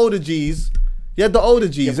like the older Gs. You had the older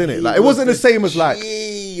Gs in it. Like it wasn't the same as like.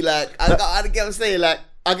 Like I get what I'm saying. Like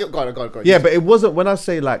I get go on. Yeah, but it wasn't. When I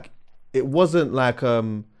say like, it wasn't like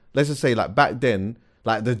let's just say like back then,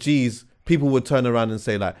 like the Gs. People would turn around and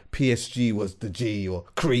say like PSG was the G or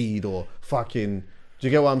Creed or fucking. Do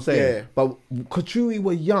you get what I'm saying? Yeah. But because we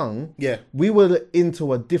were young, we were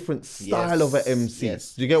into a different style of an MC.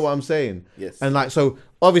 Yes. Do you get what I'm saying? Yes. And like so,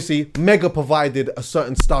 obviously, Mega provided a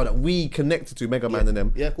certain style that we connected to, Mega Man and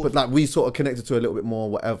them. Yeah, but like we sort of connected to a little bit more,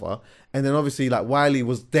 whatever. And then obviously, like Wiley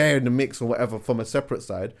was there in the mix or whatever from a separate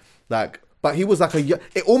side. Like, but he was like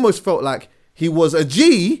it almost felt like he was a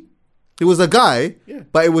G. He was a guy,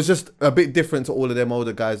 but it was just a bit different to all of them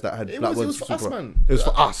older guys that had. It was for us, man. It was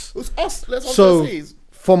for us. It was us. So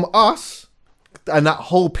from us, and that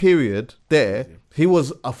whole period there, he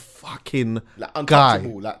was a fucking like guy.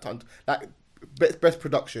 Like best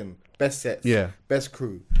production, best sets, best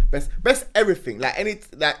crew, best everything. Like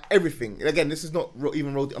everything. Again, this is not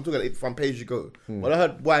even road. I'm talking like from Page You Go. When I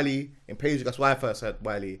heard Wiley in Page You Go, that's why I first heard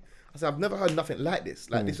Wiley. I said, I've never heard nothing like this.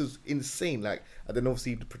 Like, this was insane. Like, and then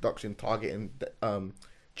obviously the production, Target and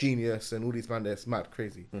Genius and all these man, they're mad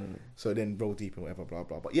crazy. So then Roll Deep and whatever, blah,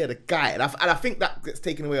 blah. But yeah, the guy, and I think that gets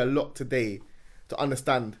taken away a lot today to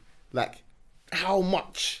understand, like, how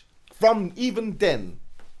much from even then,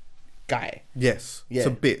 guy. Yes. To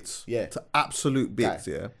bits. Yeah. To absolute bits,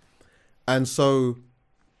 yeah. And so,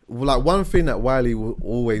 like, one thing that Wiley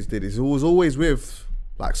always did is he was always with,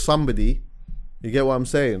 like, somebody. You get what I'm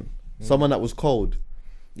saying? Someone that was cold.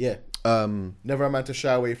 Yeah. Never a man to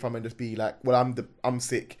shy away from and just be like, well, I'm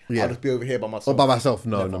sick. I'll just be over here by myself. Or by myself.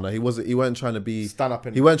 No. He weren't trying to be stand up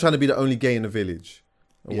and he weren't trying to be the only gay in the village.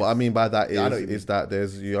 Yes. What I mean by that is that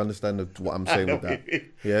you understand what I'm saying with that.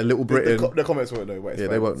 Yeah, Little Britain. The comments won't know, but it's fine.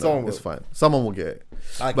 They won't know. It's fine. Someone will get it.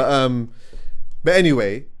 But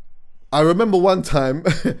anyway, I remember one time,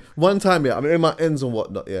 I'm in my ends and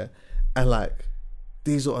whatnot, and like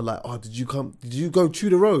these are like, oh, did you go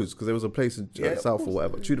Tudor Rose? Because there was a place in South or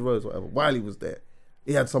whatever. Tudor Rose, whatever. Wiley was there.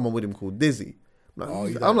 He had someone with him called Dizzy.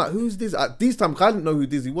 I'm like, who's Dizzy? At these times, I didn't know who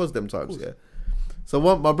Dizzy was them times, So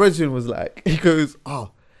my brethren was like, he goes,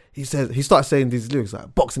 he started saying these lyrics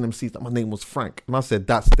like, boxing MCs, that my name was Frank. And I said,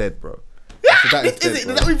 that's dead, bro. That is dead, Is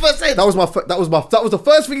that what you first said? That was the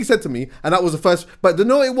first thing he said to me, and that was the first. But you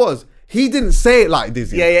know what it was? He didn't say it like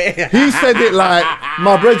Dizzy. Yeah. He said it like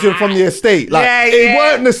my brethren from the estate. Like it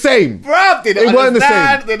weren't the same. Bro, they don't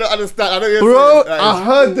understand. They don't understand. I know you're bro, I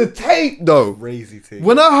heard the tape though. Crazy tape.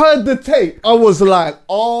 When I heard the tape, I was like,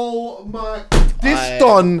 oh my, this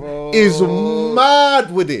Don is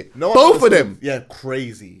mad with it. Both of them. Yeah,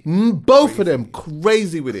 crazy. Both of them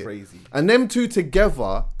crazy with it. Crazy. And them two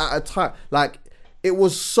together at a time, like it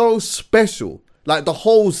was so special. Like the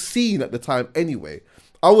whole scene at the time anyway.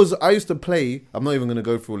 I used to play, I'm not even going to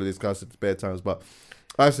go through all of this guys at spare times, but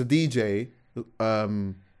I used to DJ,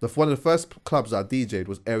 one of the first clubs I DJ'd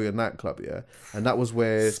was Area Nightclub, and that was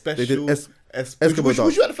where they did Eskimo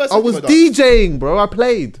dance. You at the first I was DJing, bro, I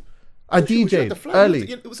played. I DJ'd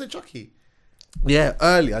early. It was a jockey. Yeah,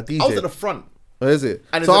 early, I DJ'd. I was at the front. Oh, is it?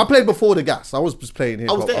 So I played before the gas, I was just playing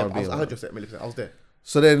hip-hop. I was there, R&B I heard your set, I was there.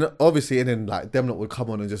 So then, obviously, and then like, them lot would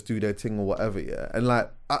come on and just do their thing or whatever, and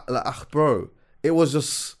bro, it was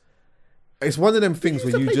just, it's one of them things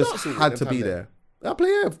where you just had to be there. I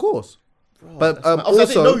play, of course. Bro, but also, I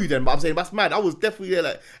didn't know you then, but I'm saying that's mad. I was definitely there.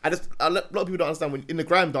 Like, a lot of people don't understand when in the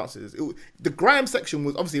grime dances, the grime section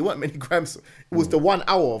was obviously it weren't many grimes. It was the 1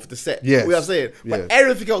 hour of the set. Yeah, we are saying, but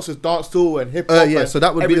everything else was dance tool and hip hop. So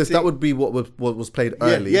that would be what was played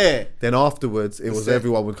early. Yeah. Then afterwards, it was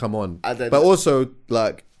everyone would come on. But also,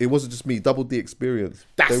 like, it wasn't just me. Double D Experience.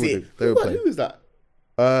 That's it. Who is that?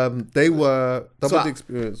 They were Double D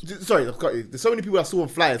Experience. Sorry, I've got you. There's so many people I saw on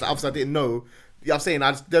flyers that obviously I didn't know. Yeah, I'm saying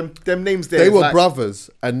them names there. They were brothers,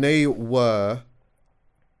 and they were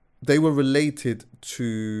related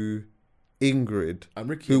to Ingrid and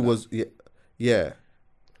Ricky, who was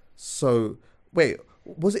So wait,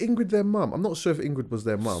 was Ingrid their mum? I'm not sure if Ingrid was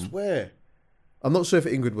their mum. I swear. I'm not sure if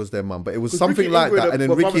Ingrid was their mum, but it was something like that. And then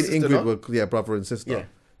Ricky and Ingrid were brother and sister.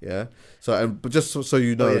 Yeah. So, but just so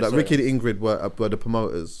you know, that Ricky and Ingrid were the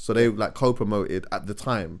promoters. So they like co-promoted at the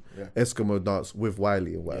time Eskimo Dance with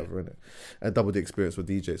Wiley or whatever, innit? And Double the Experience with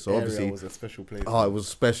DJ. So obviously, it was a special place. Oh, it was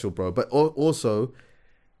special, bro. But also,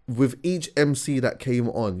 with each MC that came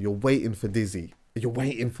on, you're waiting for Dizzy. You're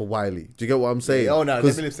waiting for Wiley. Do you get what I'm saying? Oh no,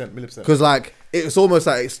 millipercent. Because like it's almost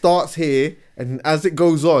like it starts here, and as it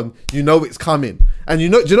goes on, you know it's coming. And do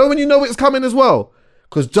you know when you know it's coming as well?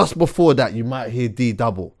 Because just before that, you might hear D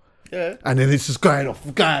double. Yeah. And then it's just going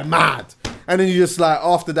mad. And then you just like,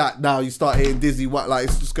 after that, now you start hearing Dizzy, like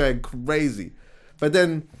it's just going crazy. But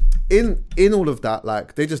then in all of that,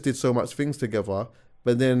 like they just did so much things together.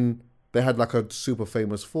 But then they had like a super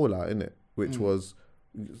famous fallout, innit? Which was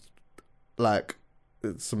like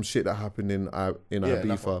some shit that happened in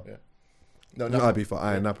Ibiza. Not Ibiza,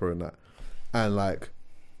 Iron Napa and that. And like,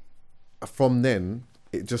 from then,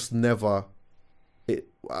 it just never...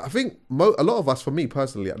 I think a lot of us, for me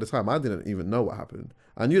personally, at the time, I didn't even know what happened.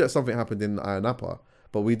 I knew that something happened in Iron Napa,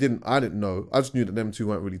 but I didn't know. I just knew that them two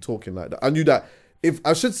weren't really talking like that. I knew that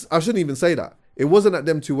I shouldn't even say that. It wasn't that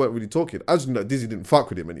them two weren't really talking. I just knew that Dizzy didn't fuck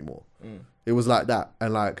with him anymore. It was like that.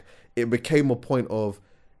 And like, it became a point of,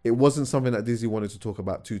 it wasn't something that Dizzy wanted to talk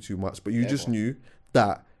about too much, but you just knew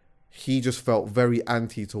that he just felt very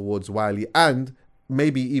anti towards Wiley and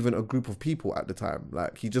maybe even a group of people at the time.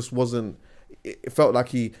 Like, he just wasn't... It felt like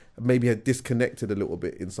he maybe had disconnected a little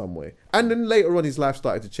bit in some way. And then later on, his life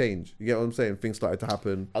started to change. You get what I'm saying? Things started to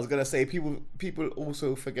happen. I was going to say, people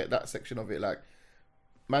also forget that section of it. Like,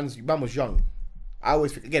 man was young. I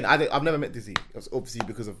always... Again, I've never met Dizzy. It was obviously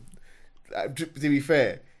because of... to be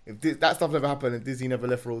fair, if that stuff never happened and Dizzy never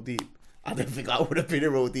left Roll Deep, I don't think I would have been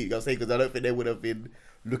in Roll Deep. I'm saying, because I don't think they would have been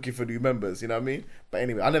looking for new members. You know what I mean? But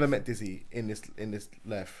anyway, I never met Dizzy in this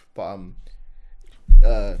life. But...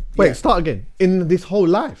 Wait, start again. In this whole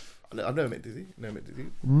life? I've never met Dizzy.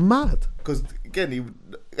 Mad. Because, again,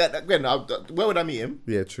 where would I meet him?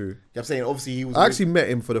 Yeah, true. You know what I'm saying? Obviously, he was... I actually met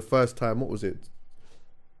him for the first time. What was it?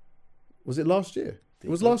 Was it last year? It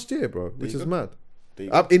was last year, bro, which is mad.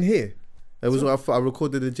 Up in here. It was. I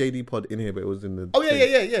recorded the JD pod in here, but it was in the... Oh,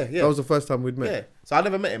 yeah. That was the first time we'd met. Yeah. So I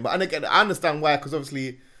never met him. But and again, I understand why, because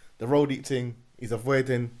obviously the Roll Deep thing, he's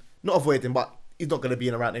avoiding... Not avoiding, but he's not going to be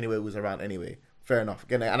around anyway. He was around anyway. Fair enough.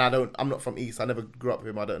 Again, and I'm not from East. I never grew up with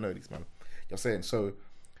him. I don't know this man. You're saying so.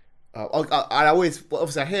 I always,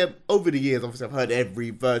 obviously, I hear over the years. Obviously, I've heard every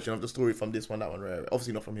version of the story from this one, that one.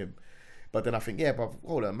 Obviously, not from him. But then I think, yeah, but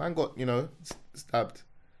hold on, man got stabbed.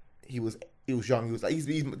 He was young. He was like,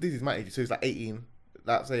 this is my age, so he's like 18.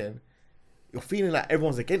 Like saying, you're feeling like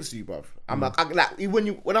everyone's against you, bruv. I'm like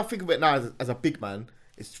when I think of it now as a big man,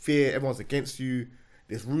 it's fear. Everyone's against you.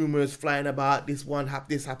 There's rumors flying about. This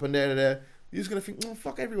happened there. You're just going to think, oh,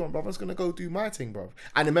 fuck everyone, bruv. I'm just going to go do my thing, bruv.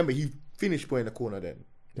 And remember, you finished Boy in the Corner then.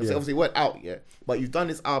 So obviously, it weren't out yet. But you've done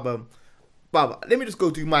this album. Bruv, let me just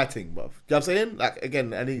go do my thing, bruv. You know what I'm saying? Like, again,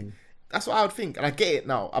 that's what I would think. And I get it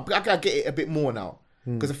now. I get it a bit more now.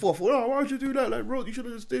 Because before I thought, oh, why would you do that? Like, bro, you should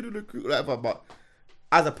have just stayed in the crew. Whatever. But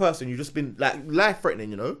as a person, you've just been, like,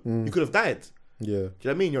 life-threatening, you know? You could have died. Yeah. Do you know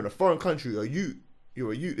what I mean? You're in a foreign country. You're a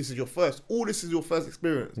youth. This is your first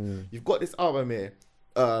experience. You've got this album here.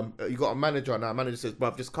 You got a manager now. Manager says,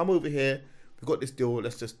 bruv, just come over here. We've got this deal.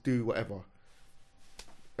 Let's just do whatever.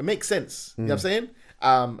 It makes sense. You know what I'm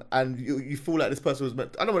saying? And you feel like this person was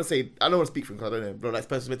meant... I don't want to speak for him because I don't know. But like, this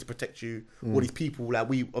person was meant to protect you. All these people, like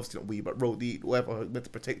we, obviously not we, but Roll Deep, whatever, meant to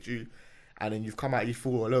protect you. And then you've come out, you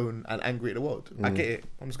feel alone and angry at the world. I get it.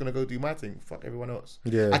 I'm just going to go do my thing. Fuck everyone else.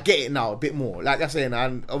 Yeah. I get it now a bit more. Like I'm saying,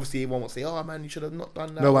 and obviously everyone will say, oh man, you should have not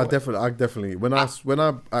done that. No, I definitely. When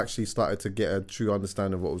I actually started to get a true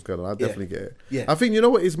understanding of what was going on, I definitely get it. Yeah. I think, you know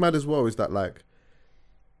what is mad as well is that, like,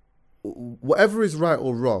 whatever is right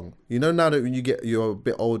or wrong, you know, now that when you're a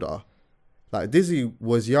bit older, like Dizzy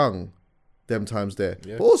was young them times there.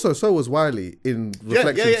 Yeah. But also so was Wiley in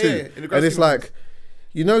reflection too. Yeah. And it's like,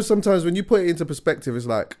 you know, sometimes when you put it into perspective, it's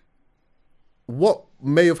like, what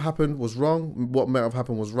may have happened was wrong, what may have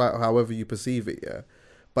happened was right, however you perceive it, yeah.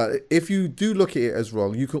 But if you do look at it as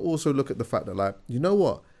wrong, you can also look at the fact that, like, you know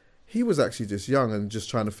what? He was actually just young and just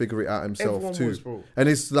trying to figure it out himself. Everyone too. Was, and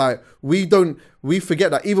it's like, we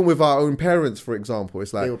forget that even with our own parents, for example,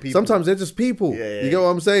 it's like, sometimes they're just people. You get what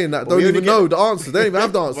I'm saying? That don't even know the answers. They don't even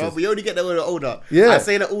have the answers. Well, we only get that when we're older. Yeah. I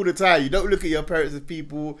say that all the time. You don't look at your parents as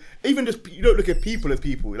people. Even just, you don't look at people as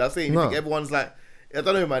people. You know what I'm saying? You think everyone's like, I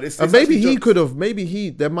don't know, man. And maybe he could have,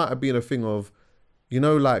 there might have been a thing of, you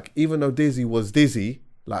know, like, even though Dizzy was Dizzy,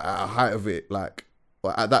 like at the height of it, like,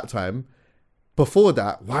 at that time, before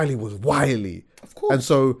that, Wiley was Wiley. Of course. And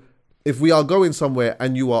so if we are going somewhere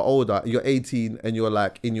and you are older, you're 18 and you're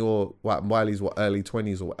like in your Wiley's early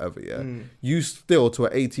 20s or whatever, yeah, you still to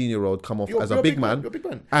an 18-year-old come off as a big man. You're a big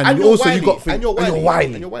man. And you're also wily, you got and you're wily.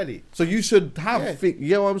 And you're wily. So you should have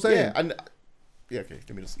you know what I'm saying? Yeah, and okay,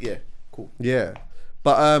 let me just cool. Yeah.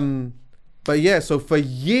 But yeah, so for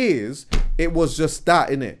years it was just that,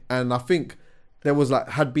 innit? And I think there was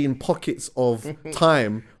had been pockets of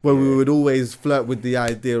time where we would always flirt with the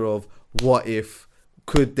idea of what if,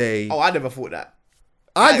 could they? Oh, I never thought that.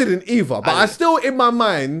 I didn't either, but I still in my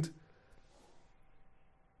mind.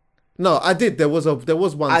 No, I did. There was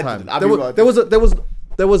one time.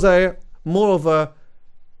 There was a more of a.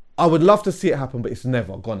 I would love to see it happen, but it's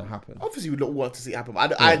never gonna happen. Obviously, we don't want to see it happen.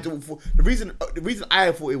 I don't. The reason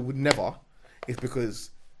I thought it would never is because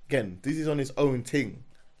again, this is on his own thing.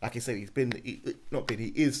 Like I said, he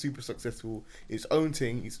is super successful. His own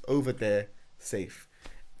thing. He's over there, safe.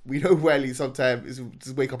 We know Wiley sometimes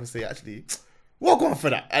just wake up and say, actually, we'll go on for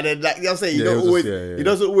that. And then, you know what I'm saying? He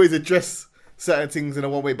doesn't always address certain things in a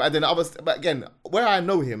one way. But then but again, where I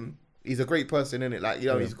know him, he's a great person, innit? Like,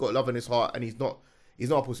 he's got love in his heart and he's not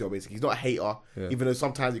a pussy, basically. He's not a hater, even though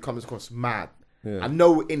sometimes he comes across mad. I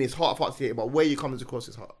know in his heart of hearts, but where he comes across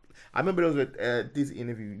his heart. I remember there was a Disney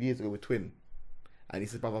interview years ago with Twin. And he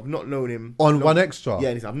said, bruv, I've not known him. On One Extra? Yeah,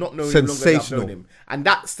 and he said, I've not known him longer than I've known him. And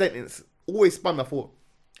that sentence always spun me. I thought,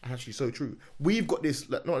 actually so true. We've got this,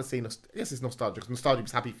 not to say, I guess it's nostalgia, because nostalgia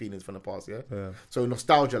is happy feelings from the past, yeah? So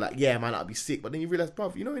nostalgia, man, I'd be sick. But then you realise,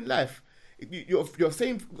 bruv, in life, you're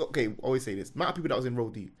saying, okay, I always say this, amount of people that was in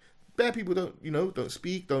Roll Deep, bare people don't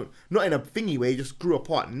speak, not in a thingy way, just grew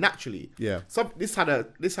apart naturally. Yeah. This had a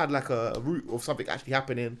root of something actually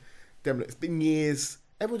happening. It's been years.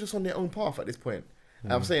 Everyone's just on their own path at this point.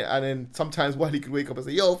 I'm saying, and then sometimes Wiley could wake up and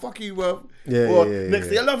say, "Yo, fuck you, bro." Next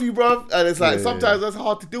day, "I love you, bro." And it's sometimes that's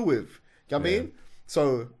hard to deal with. You know what I mean?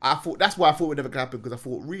 So that's why I thought it would never happen, because I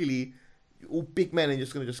thought really, all big men are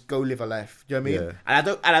just gonna just go live a life. Do you know what I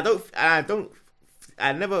mean? And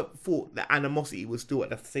I never thought that animosity was still at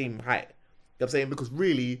the same height. You know what I'm saying? Because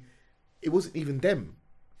really, it wasn't even them.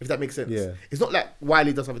 If that makes sense. Yeah. It's not like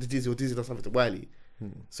Wiley does something to Dizzy or Dizzy does something to Wiley,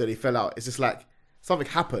 so they fell out. It's just like something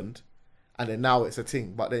happened. And then now it's a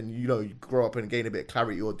thing, but then you grow up and gain a bit of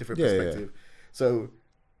clarity or different perspective. So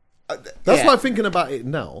that's why thinking about it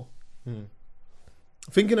now.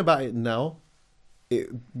 It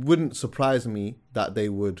wouldn't surprise me that they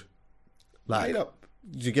would hate up.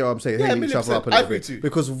 Do you get what I'm saying? Hate each other up a little bit.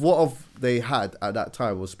 Because what they had at that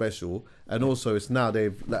time was special, and also it's now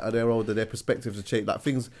they're older, their perspectives have changed.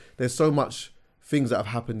 There's so much things that have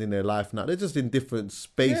happened in their life now. They're just in different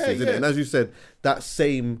spaces, isn't it? And as you said, that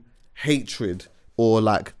same hatred or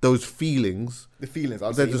those feelings, they're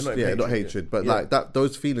just not hatred, but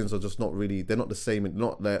those feelings are just not really, they're not the same, they're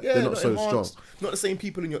not so strong, not the same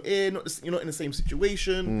people in your ear, you're not in the same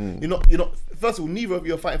situation, you're not first of all, neither of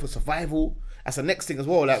you are fighting for survival. That's the next thing as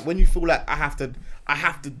well. When you feel like I have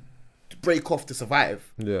to break off to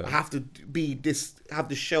survive, I have to have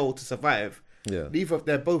this shell to survive.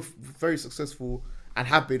 They're both very successful and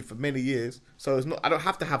have been for many years, so it's not, I don't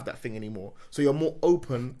have to have that thing anymore, so you're more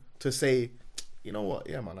open to say, you know what,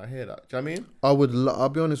 yeah man, I hear that. Do you know what I mean? I'll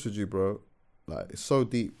be honest with you, bro, it's so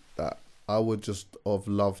deep that I would just have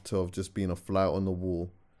loved to have just been a fly on the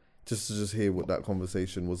wall, just to hear what that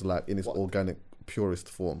conversation was like in its organic, purest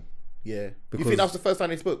form. Yeah. You think that was the first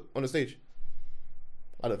time they spoke on the stage?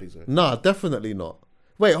 I don't think so. Nah, definitely not.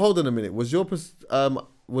 Wait, hold on a minute. Did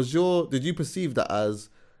you perceive that as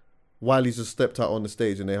Wiley's just stepped out on the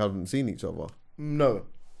stage and they haven't seen each other? No.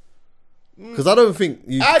 Because I don't think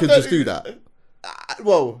you could just do that.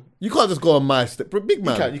 Well, you can't just go on my step. Big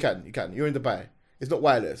man. You can. You're in Dubai. It's not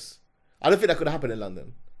wireless. I don't think that could happen in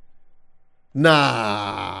London.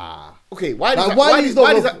 Nah. Okay, why is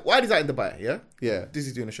that in Dubai? Yeah? Yeah.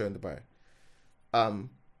 Disney's doing a show in Dubai.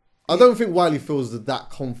 I don't think Wiley feels that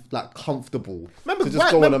comfortable to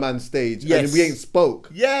just go on a man's stage and we ain't spoke.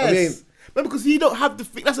 Yes. Remember, because he don't have the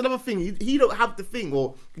thing. That's another thing. He don't have the thing.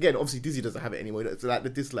 Or again, obviously Dizzy doesn't have it anyway. It's like the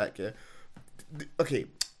dislike. Yeah. Okay.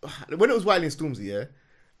 When it was Wiley and Stormzy, yeah.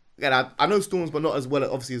 Again, I know Storms, but not as well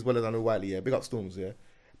as I know Wiley. Yeah. Big up Storms. Yeah.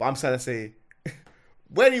 But I'm trying to say,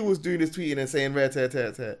 when he was doing this tweeting and saying rare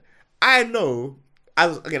tear, I know. I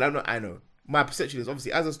know. My perception is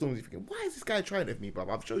obviously as a Stormzy thinking, why is this guy trying to hit me, bro?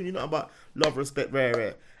 I've shown you nothing about love, respect,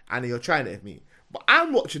 rare, and you're trying to hit me. But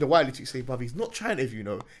I'm watching the Wiley tweet say, bruv, he's not trying to hit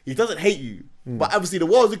you, He doesn't hate you. But obviously the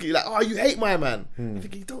world's looking at you like, oh, you hate my man. I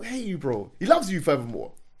think he don't hate you, bro. He loves you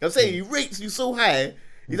furthermore. You know what I'm saying? He rates you so high,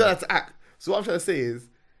 you don't have to act. So what I'm trying to say is,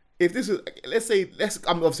 if this was,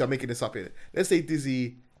 I'm making this up here. Let's say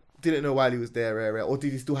Dizzy didn't know Wiley was there, or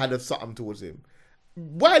Dizzy still had something towards him.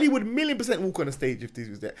 Wiley would 1,000,000% walk on the stage if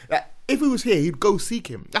Dizzy was there. Like, if he was here, he'd go seek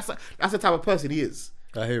him. That's the type of person he is.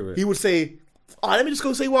 I hear it. He would say, "Oh, let me just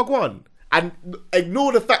go say Wagwan," and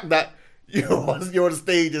ignore the fact that you're on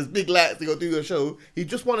stage, there's big lights, you got to do your show. He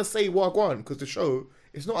just want to say Wagwan because the show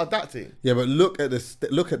is not adapting. Yeah, but look at this.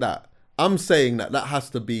 Look at that. I'm saying that has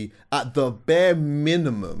to be at the bare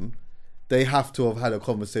minimum. They have to have had a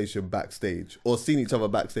conversation backstage or seen each other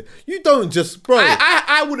backstage. You don't just, bro.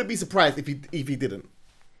 I wouldn't be surprised if he didn't.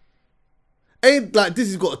 Ain't like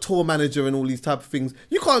Dizzy's got a tour manager and all these type of things.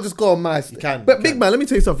 You can't just go on my. You can, but you big can. man, let me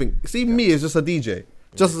tell you something. See me as just a DJ,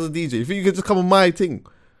 just as a DJ. You think you could just come on my thing?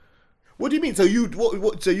 What do you mean? So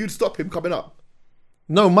you'd stop him coming up?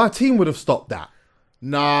 No, my team would have stopped that.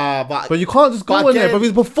 Nah, but you can't just go in there. But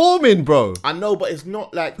he's performing, bro. I know, but it's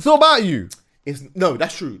not like It's not about you. No,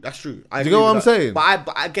 that's true. That's true. Do you know what I'm saying? But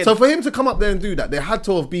again, so for him to come up there and do that, there had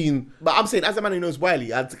to have been. But I'm saying, as a man who knows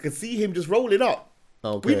Wiley, I can see him just rolling up.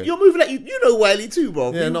 Okay. You're moving like you know Wiley too,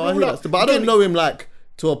 bro. Yeah, You no, I roll hear up. that. But I don't know him like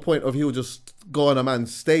to a point of he'll just go on a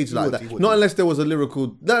man's stage like that. Not unless there was a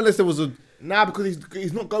lyrical. Not unless there was a. Nah, because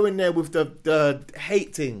he's not going there with the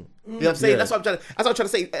hate thing. You know what I'm saying? Yeah. That's what I'm trying to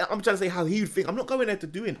say. I'm trying to say how he would think. I'm not going there to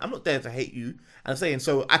do it. I'm not there to hate you. I'm saying,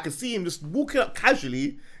 so I could see him just walking up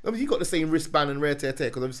casually. I mean, he got the same wristband and rare tear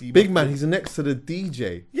because obviously Big man, he's next to the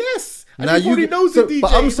DJ. Yes, and Now he probably knows the DJ.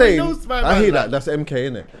 But I'm saying, knows my I man, hear like- that. That's MK,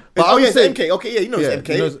 innit? But Oh I'm yeah, it's saying, MK. Okay, yeah, he knows Yeah, MK.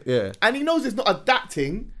 he knows- yeah. and he knows it's not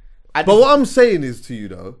adapting. And But what I'm saying is to you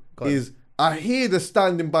though, on. is I hear the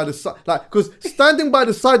standing by the side, like, because standing by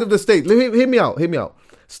the side of the stage. Hear me out.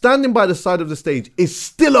 Standing by the side of the stage is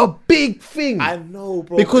still a big thing. I know,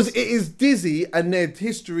 bro. Because it is Dizzy and their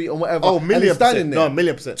history and whatever. Oh, and he's standing 1,000,000%. there. No,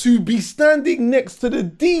 1,000,000%. To be standing next to the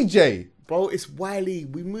DJ. Bro, it's Wiley.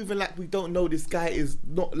 We moving like we don't know this guy is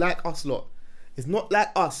not like us lot. It's not like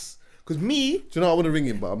us. Because me, Do you know I want to ring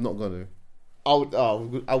him, but I'm not going to.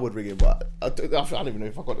 I would ring him, but I don't even know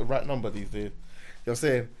if I got the right number these days. You know what I'm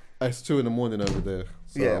saying? It's 2 a.m. over there.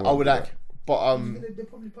 So Yeah, I won't would do like. But They're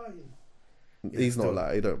probably partying. that. He's not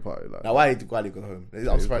like, he don't party like now why did Wiley go home?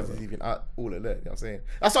 I'm surprised he's even out all of that. You know what I'm saying?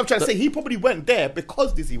 That's what I'm trying to say. He probably went there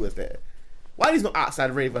because Dizzy was there. Wiley's not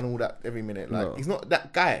outside rave and all that every minute. Like, No. he's not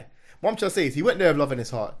that guy. What I'm trying to say is he went there with love in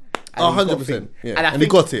his heart. Oh, And he got 100%. thing. Yeah. And I And he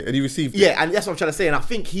think, got it and he received it. yeah, and that's what I'm trying to say. And I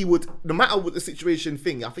think he would, no matter what the situation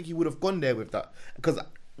thing, I think he would have gone there with that. Because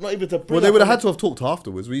not even to bring Well, they up would have on had to have talked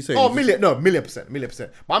afterwards. What are you saying? Oh, You just-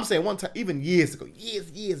 1,000,000%. But I'm saying one time, even years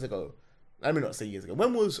ago. Let me not say years ago.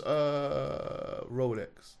 When was Rolex?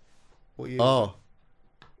 What year? Oh.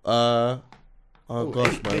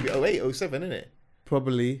 Gosh, man. Maybe 08, 07, innit?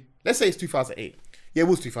 Probably. Let's say it's 2008. Yeah, it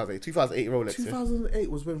was 2008. 2008 Rolex. 2008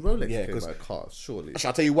 was when Rolex Yeah, came 'cause- out cars, surely.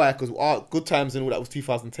 I'll tell you why, because our Good Times and all that was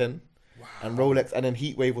 2010. Wow. And Rolex, and then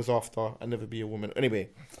Heatwave was after, and Never Be a Woman. Anyway,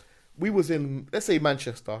 we was in, let's say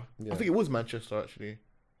Manchester. Yeah. I think it was Manchester, actually.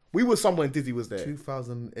 We were somewhere and Dizzy was there.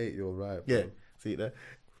 2008, you're right. Yeah, Bro. see it there?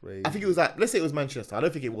 Crazy. I think it was like, let's say it was Manchester. I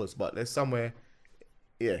don't think it was, but there's somewhere,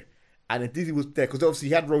 yeah. And then Dizzy was there, because obviously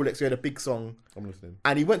he had Rolex, he had a big song, I'm listening.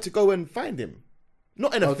 and he went to go and find him.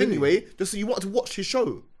 Not in a Oh, did thingy he? way, just so you wanted to watch his show.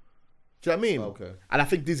 Do you know what I mean? Okay. And I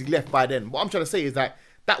think Dizzy left by then. What I'm trying to say is that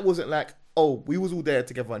wasn't like, oh, we was all there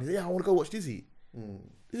together and he said, yeah, I want to go watch Dizzy.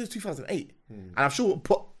 This is 2008. And I'm sure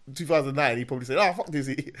 2009, he probably said, oh, fuck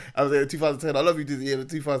Dizzy. I was there in 2010, I love you, Dizzy. And in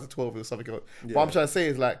 2012, it was something else. Yeah. What I'm trying to say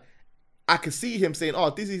is like, I could see him saying, oh,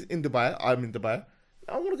 Dizzy's in Dubai, I'm in Dubai.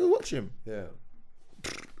 I want to go watch him. Yeah.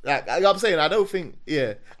 Like I'm saying, I don't think,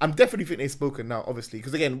 yeah, I'm definitely think they've spoken now, obviously,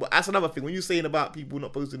 because again, that's another thing. When you're saying about people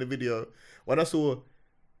not posting the video, when I saw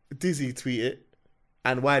Dizzy tweet it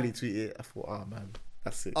and Wiley tweet it, I thought, oh man,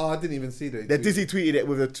 that's it. Oh, I didn't even see that. The Dizzy tweeted it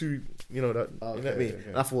with a two, you know that, you know what I mean? okay.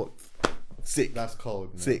 And I thought, sick. That's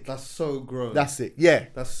cold. Man. Sick. That's so grown. That's it. Yeah,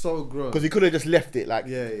 That's so grown. because he could have just left it like.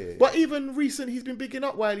 Yeah, yeah, yeah. But even recent, he's been bigging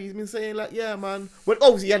up Wiley. He's been saying like, yeah, man. When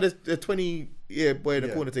obviously he had a 20-year boy in the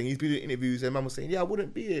Yeah. corner thing. He's been doing interviews and man was saying, yeah, I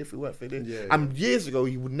wouldn't be here if it weren't for this. Yeah, And years ago,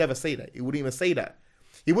 he would never say that. He wouldn't even say that.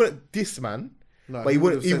 He wouldn't diss man. No, but he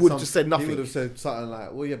would have just said nothing. He would have said something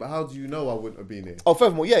like, well, yeah, but how do you know I wouldn't have been here? Oh,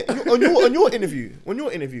 furthermore, yeah, on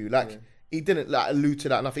your interview, like he didn't like allude to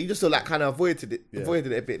that nothing. He just sort of like kind of avoided it a bit. You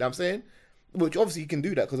know what I'm saying, which obviously he can do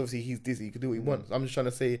that because obviously he's Dizzy. He can do what he wants. I'm just trying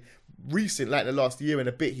to say, recent like the last year and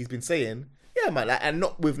a bit, he's been saying, yeah, man, like, and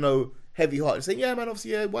not with no heavy heart, saying, yeah, man,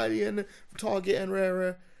 obviously, yeah, Wiley and Target and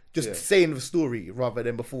Rare, just saying the story rather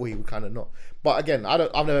than before he would kind of not. But again,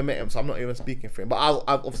 I've never met him, so I'm not even speaking for him. But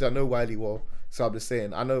I know Wiley well. So I'm just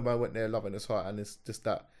saying, I know man went there loving his heart, and it's just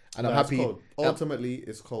that. And I'm happy. Cold. Ultimately,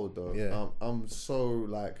 it's cold though. Yeah. I'm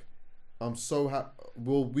so happy.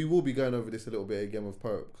 We will be going over this a little bit again with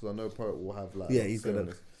Poet because I know Poet will have like. Yeah, he's say on gonna.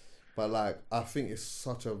 this. But like, I think it's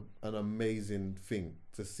such an amazing thing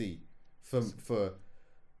to see for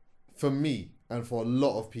me and for a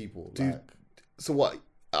lot of people. So what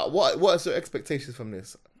are your expectations from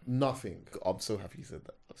this? Nothing. I'm so happy you said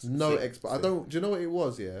that. I don't. Do you know what it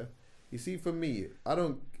was? Yeah. You see, for me, I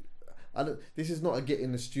don't. This is not a get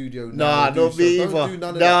in the studio. Nah, not me either. Don't do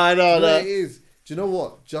none of that. No. It is. Do you know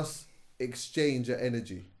what? Just exchange your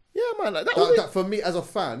energy. Yeah, man. Like that for me as a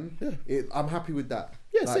fan, yeah. I'm happy with that.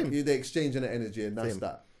 Yeah, like, same. They're exchanging the energy, and that's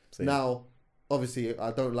that. Same. Now, obviously,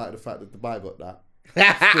 I don't like the fact that Dubai got that. Still,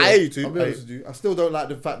 I hate you too. I'll be honest with you. I still don't like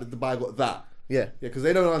the fact that Dubai got that. Yeah, because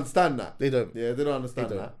they don't understand that. They don't. Yeah, they don't understand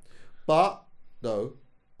that. But though,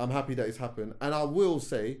 I'm happy that it's happened, and I will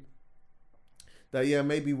say that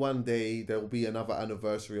maybe one day there will be another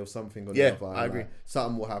anniversary or something. Or I agree. Like,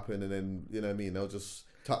 something will happen, and then you know what I mean. They'll just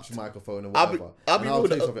touch the microphone and whatever. I'll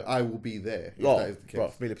tell you something. I will be there. If that is the case.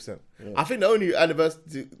 Bro, 1,000,000%. Yeah. I think the only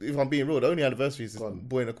anniversary, if I'm being real, the only anniversary is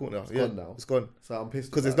Boy in the Corner. It's gone now. It's gone. So I'm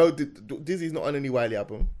pissed because there's no Dizzy's not on any Wiley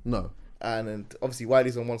album. No. And obviously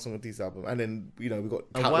Wiley's on one song of Dizzy's album, and then we got.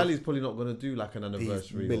 And Wiley's probably not going to do like an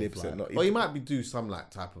anniversary. %1,000,000% not. Well, he might do some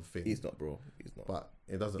like type of thing. He's not, bro. He's not. But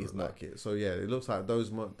it doesn't look like it. So yeah, it looks like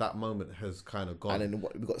that moment has kind of gone. And then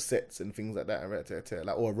we got sets and things like that, and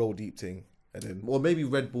like or a Roll Deep thing, and then or maybe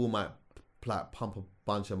Red Bull might like pump a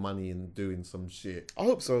bunch of money in doing some shit. I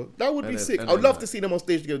hope so. That would be sick. I'd love to see them on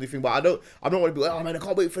stage together, but I don't want to be like, oh man, I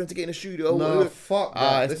can't wait for them to get in the studio. No, fuck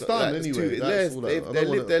that. It's done anyway. They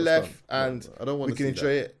lived their life, and I don't want we can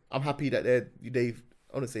enjoy it. I'm happy that they've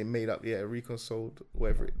I want to say made up, reconciled,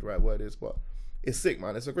 whatever the right word is, but it's sick,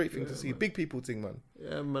 man. It's a great thing to see. Man. Big people thing, man.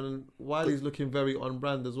 Yeah, man. Wiley's looking very on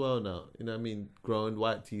brand as well now. You know what I mean? Grown,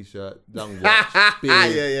 white t-shirt, young watch,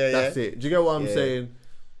 beard. That's it. Do you get what I'm saying?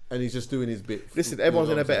 And he's just doing his bit. Listen, everyone's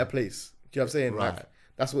in a better place. Do you know what I'm saying? Right. Like,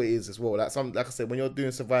 that's what it is as well. Like I said, when you're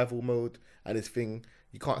doing survival mode and this thing,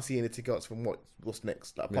 you can't see anything else from what's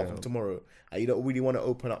next, like apart from tomorrow. And you don't really want to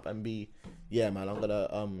open up and be, man, I'm gonna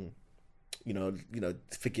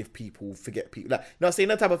forgive people, forget people. Like, not saying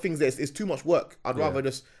that type of things. It's too much work. I'd rather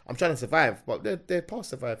I'm trying to survive, but they're past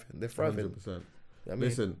surviving. They're thriving. 100%. You know what I mean?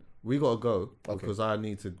 Listen, we gotta go because I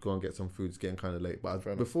need to go and get some food. It's getting kind of late.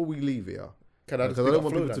 But before we leave here. Because I don't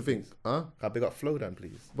want people to think, huh? Can I big up Flo Dan,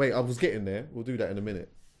 please? Wait, I was getting there. We'll do that in a minute.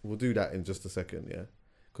 We'll do that in just a second, yeah?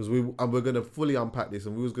 Because we're going to fully unpack this,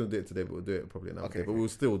 and we was going to do it today, but we'll do it probably another day. But we'll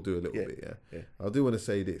still do a little bit, yeah? I do want to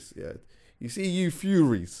say this, yeah? You see, you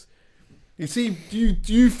Furies. You see,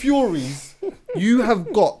 you Furies, you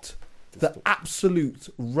have got the absolute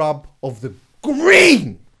rub of the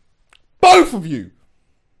green. Both of you.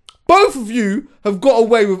 Both of you have got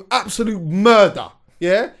away with absolute murder.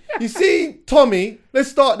 Yeah? You see, Tommy, let's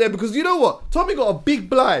start there because you know what? Tommy got a big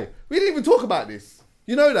blight. We didn't even talk about this.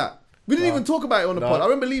 You know that? We didn't even talk about it on the pod. I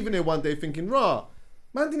remember leaving here one day thinking, man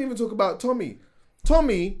didn't even talk about Tommy.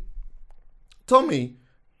 Tommy,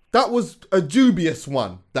 that was a dubious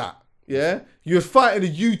one, yeah? You were fighting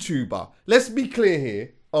a YouTuber. Let's be clear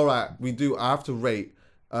here. All right, I have to rate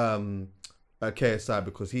KSI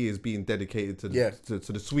because he is being dedicated to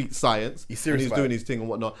the sweet science. He's serious. And he's doing his thing and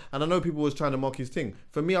whatnot. And I know people was trying to mock his thing.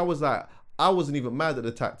 For me, I was like, I wasn't even mad at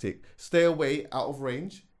the tactic. Stay away, out of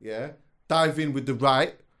range, dive in with the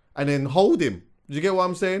right, and then hold him. Do you get what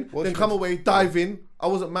I'm saying? Then come away, dive in. I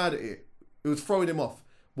wasn't mad at it. It was throwing him off.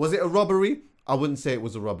 Was it a robbery? I wouldn't say it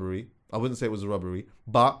was a robbery.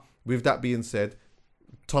 But with that being said,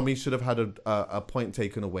 Tommy should have had a point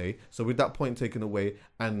taken away. So with that point taken away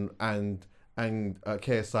and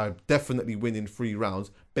KSI definitely winning 3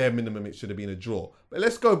 rounds, bare minimum it should have been a draw. But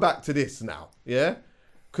let's go back to this now, yeah?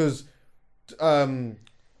 Because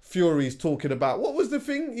Fury's talking about, what was the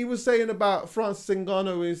thing he was saying about Francis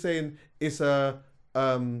Ngannou? He was saying it's the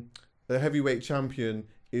heavyweight champion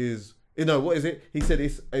is, what is it? He said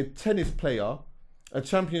it's a tennis player, a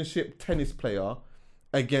championship tennis player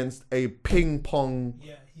against a ping pong,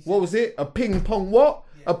 what was it? A ping pong what?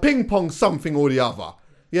 Yeah. A ping pong something or the other.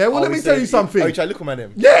 Yeah, well, let me tell you something. Oh, you try to look at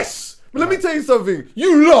him? Yes! But let me tell you something.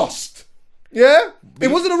 You lost. Yeah? It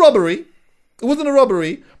wasn't a robbery.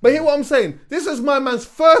 But hear what I'm saying. This is my man's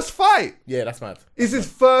first fight. Yeah, that's mad. It's his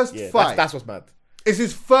first fight. That's what's mad. It's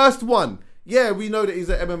his first one. Yeah, we know that he's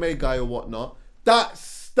an MMA guy or whatnot. That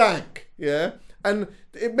stank. Yeah? And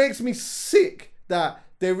it makes me sick that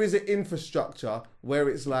there is an infrastructure where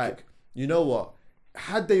it's like, you know what?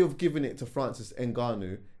 Had they have given it to Francis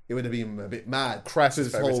Ngannou, it would have been a bit mad.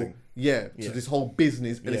 Crisis to this whole, to this whole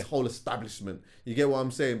business and this whole establishment. You get what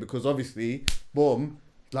I'm saying? Because obviously, boom,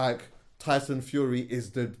 like Tyson Fury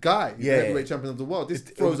is the guy. He's the heavyweight champion of the world. This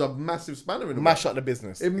throws a massive spanner in the mash up the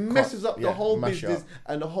business. It messes up the whole business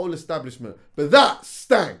and the whole establishment. But that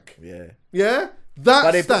stank. Yeah?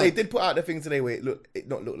 But they did put out the thing today where it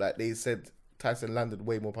not look like they said Tyson landed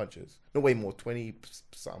way more punches. Not way more,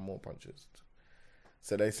 20-something more punches.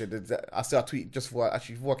 So they said, I saw a tweet just before I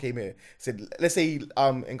came here. Said, let's say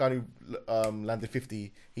Ngannou landed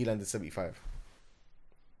 50, he landed 75.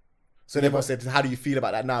 So everyone said, how do you feel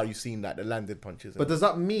about that now? You've seen that the landed punches. But does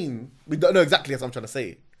that mean... We don't know exactly what I'm trying to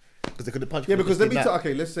say. Because they could have punched... Yeah, because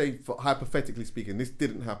let's say, hypothetically speaking, this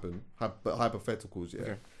didn't happen, but hypotheticals, yeah.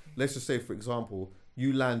 Okay. Let's just say, for example,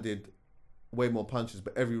 you landed way more punches,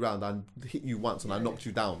 but every round I hit you once and I knocked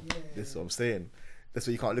you down. Yeah. This is what I'm saying. That's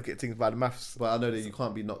why you can't look at things by the maths. But I know that you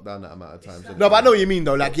can't be knocked down that amount of times. No, but I know what you mean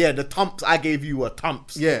though. Like, the thumps I gave you were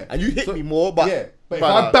thumps. Yeah. And you hit me more, but... Yeah. But if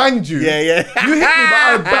I banged you... Yeah. You hit me, but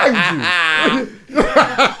I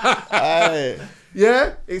banged you.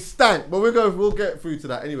 Yeah? It stank. But we'll get through to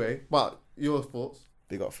that anyway. But your thoughts?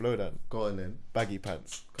 They got flow down. Go on then. Baggy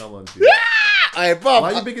pants. Come on, dude. Hey, bruv.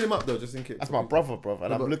 Why are you bigging him up though, just in case? That's my brother.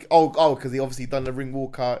 And I'm looking... Oh, because he obviously done the ring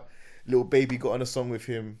walkout. Lil Baby got on a song with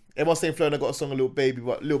him. Everyone's saying Flowdan got a song with Lil Baby,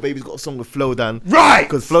 but Lil Baby's got a song with Flowdan. Right!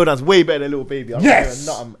 Because Flowdan's way better than Lil Baby. I'm not hearing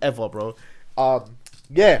nothing ever, bro.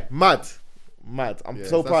 Mad. I'm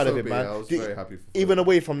so proud of him, man. I was very happy for even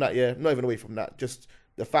away from that, not even away from that. Just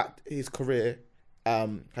the fact his career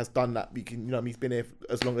has done that. He's been here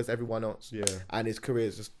as long as everyone else. Yeah. And his career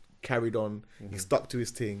has just carried on. He stuck to his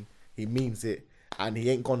thing. He means it. And he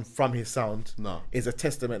ain't gone from his sound. No. Is a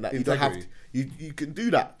testament that you don't have to. You can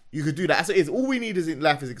do that. You could do that. As it is. All we need is in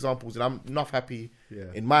life is examples. And I'm not happy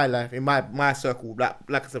in my life, in my circle.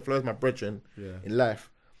 Like I said, Flo is my brethren in life.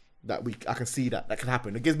 That I can see that can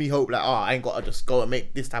happen. It gives me hope. Like, I ain't got to just go and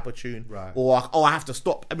make this type of tune. Right. Or I have to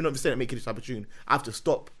stop. I mean, not saying making this type of tune. I have to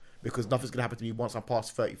stop because nothing's gonna happen to me once I'm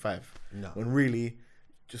past 35. No. When really,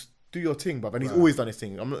 just do your thing, bruv. And he's always done his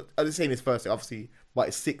thing. I'm just saying this first, obviously, but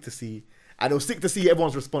it's sick to see. And it was sick to see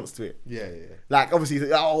everyone's response to it. Yeah. Like,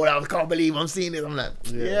 obviously, I can't believe I'm seeing it. I'm like,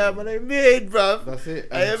 but I made, bruv. That's it.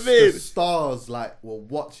 I made. The stars, were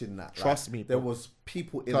watching that. Trust me, bro. There was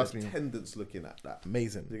people in attendance looking at that.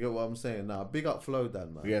 Amazing. You get what I'm saying? Now, big up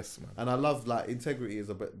Flowdan, man. Yes, man. And I love, integrity is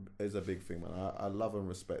a big thing, man. I love and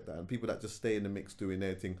respect that. And people that just stay in the mix doing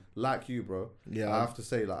their thing, like you, bro. Yeah. I have to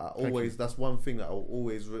say, that's one thing that I'll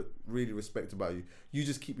always really respect about you. You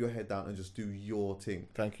just keep your head down and just do your thing.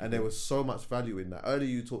 Thank you. And there was so much value in that. Earlier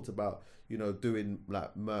you talked about, doing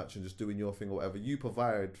merch and just doing your thing or whatever. You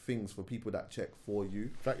provide things for people that check for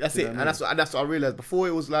you. That's it. And that's what I realized. Before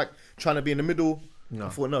it was like trying to be in the middle. No. I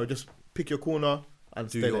thought, no, just pick your corner and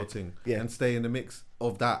do your thing. Yeah. And stay in the mix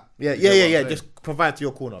of that. Yeah. Just provide to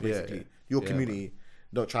your corner, basically. Yeah. Your community. Man.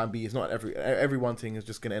 Don't try and be, it's not every one thing is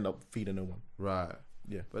just going to end up feeding no one. Right.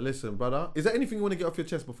 Yeah. But listen, brother, is there anything you want to get off your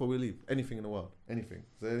chest before we leave? Anything in the world? Anything?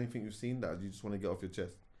 Is there anything you've seen that you just want to get off your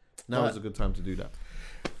chest? Now is a good time to do that.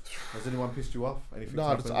 Has anyone pissed you off? Anything?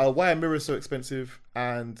 No, why are mirrors so expensive,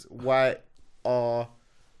 and why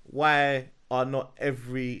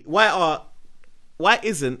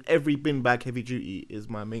isn't every bin bag heavy duty is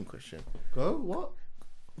my main question. Go, what?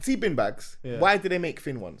 See bin bags, why do they make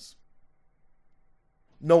thin ones?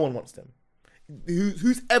 No one wants them.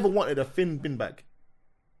 Who's ever wanted a thin bin bag?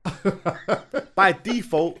 By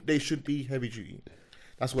default, they should be heavy duty.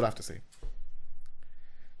 That's what I have to say.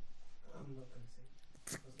 I'm not going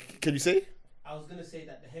to say. Can you say? I was going to say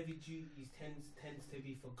that the heavy duties tends to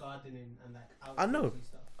be for gardening and I know.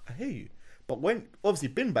 Stuff. I hear you. But when, obviously,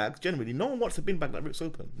 bin bags, generally, no one wants a bin bag that rips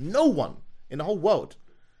open. No one in the whole world.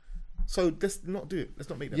 So let's not do it. Let's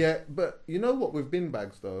not make that. Yeah, but you know what with bin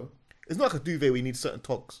bags, though? It's not like a duvet where you need certain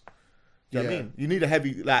togs. Do you know what I mean? You need a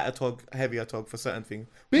heavier tog for certain things.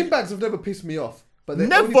 Bin bags have never pissed me off. But they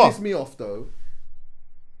only piss me off, though,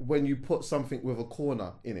 when you put something with a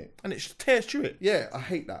corner in it. And it tears through it. Yeah, I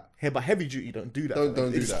hate that. Yeah, but heavy duty don't do that. Don't do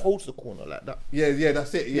that. It just holds the corner like that. Yeah,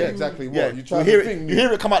 that's it. Yeah, exactly. Yeah. What? You try you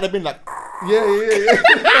hear it come out the bin like... Yeah.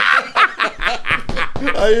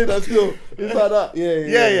 I hear that still. It's like that. Yeah.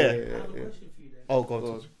 I have a question for you then. Oh,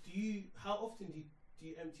 God. How often do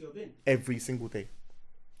you empty your bin? Every single day.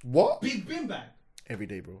 What? Big bin bag? Every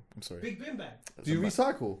day, bro. I'm sorry. Big bin bag? Do you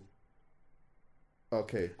recycle?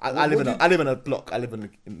 Okay. I live in a block. I live in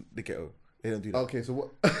the ghetto. They don't do that. Okay, so what?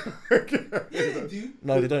 Yeah, they do.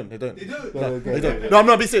 No, they don't. They don't? No, they don't. No, I'm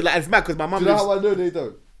not being serious. Like, it's mad because my mum. Do you know how I know they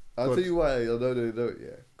don't? I'll tell you why I know they don't.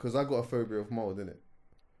 Yeah, because I got a phobia of mold, innit?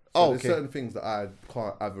 So there's certain things that I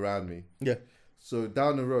can't have around me. Yeah. So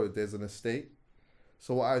down the road, there's an estate.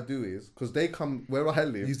 So what I do is, because they come where I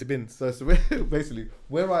live. Use the bins. So basically,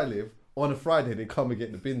 where I live, on a Friday they come and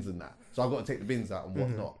get the bins and that. So I've got to take the bins out and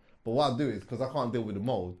whatnot. But what I do is, because I can't deal with the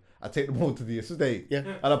mold, I take the mold to the estate. Yeah.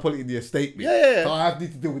 And I put it in the estate bin. Yeah. So I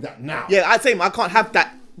need to deal with that now. Yeah, I'd say I can't have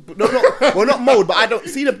that. Not mold, but I don't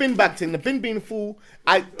see the bin bag thing. The bin being full,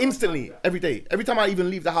 I instantly, every day, every time I even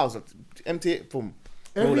leave the house, I empty it from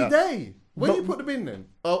Every day. Where do you put the bin then?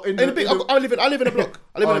 Oh, in the big. I live in a block.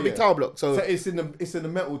 I live in a big tower block. So it's in the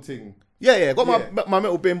metal thing. Yeah. Got my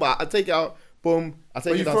metal bin, but I take it out. Boom. I take it.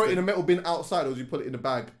 But you downstairs. throw it in a metal bin outside, or do you put it in the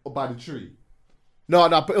bag or by the tree? No.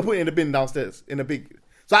 I put it in the bin downstairs in a big.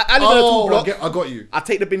 So I live in a 2 block. I got you. I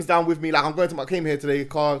take the bins down with me. Like I came here today.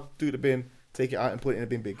 Car, do the bin, take it out and put it in a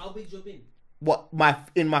bin big. How big's your bin? What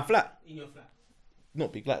in my flat? In your flat?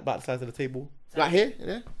 Not big, like about the size of the table. Like here,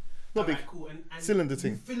 yeah. Not big. Cool. And cylinder you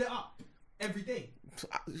thing. Fill it up every day.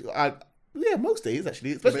 Yeah, most days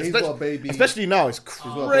actually. But he's got a baby. Especially now, it's He's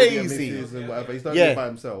got a baby and crazy. missus and whatever. He's not doing it by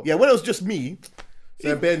himself. Yeah, when it was just me.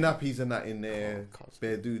 So bare nappies and that in there,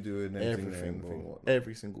 bare doo-doo and everything. Bro.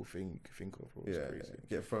 Every single thing you can think of, bro. It's crazy.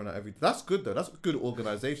 Get thrown out every. That's good though. That's good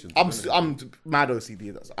organisation. I'm mad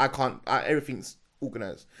OCD. I can't. Everything's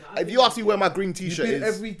organised. If you ask me where my green T-shirt is,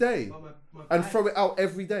 every day, and throw it out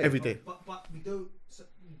every day. Every day. But we don't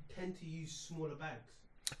tend to use smaller bags.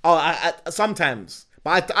 Oh, I sometimes.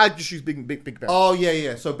 But I just use big bags. Oh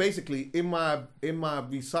yeah. So basically, in my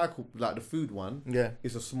recycle, like the food one,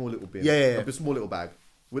 it's a small little bin. Yeah. A small little bag.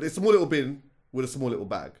 With a small little bin with a small little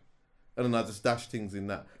bag, and then I just dash things in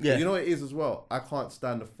that. Yeah. But you know what it is as well. I can't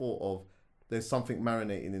stand the thought of there's something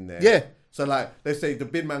marinating in there. Yeah. So like, let's say the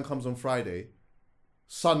bin man comes on Friday.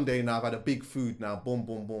 Sunday now I've had a big food now. Boom.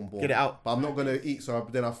 Get it out. But I'm not gonna eat. So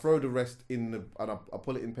then I throw the rest in the and I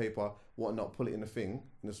pull it in paper, whatnot. Pull it in the thing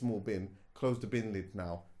in a small bin. Close the bin lid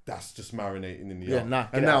now. That's just marinating in the yard.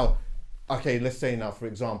 And now, okay, let's say now, for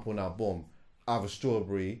example, now, boom, I have a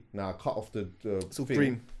strawberry. Now I cut off the thing.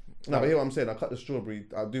 Green. No, but hear what I'm saying. I cut the strawberry.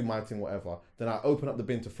 I do my thing, whatever. Then I open up the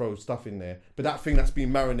bin to throw stuff in there. But that thing that's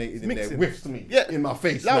been marinated in there whiffs me in my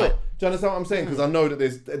face. Allow it. Do you understand what I'm saying? Because I know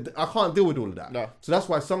that I can't deal with all of that. No. So that's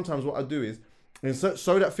why sometimes what I do is,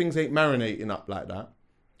 so that things ain't marinating up like that,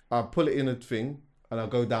 I pull it in a thing and I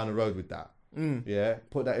go down the road with that. Yeah,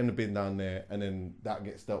 put that in the bin down there, and then that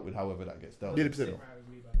gets dealt with however that gets dealt with.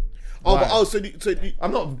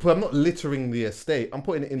 I'm not littering the estate. I'm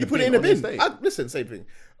putting it in the bin. You put it in the bin. Listen, same thing.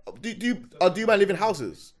 Do you man live in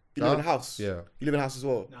houses? You live in a house? Yeah. You live in a house as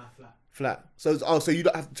well? Nah, Flat. So you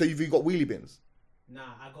don't have. So you've got wheelie bins. Nah,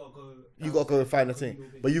 I gotta go. You gotta go and find a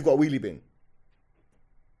thing, but you've got a wheelie bin.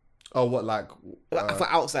 Oh, what like for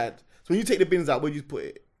outside? So when you take the bins out, where do you put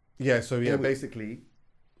it? Yeah. So basically.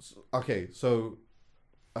 Okay, so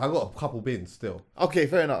I got a couple bins still. Okay,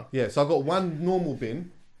 fair enough. Yeah, so I got one normal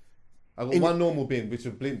bin. One normal bin, which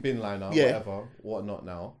is bin liner, whatnot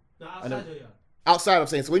now. No, outside your yard. Outside, I'm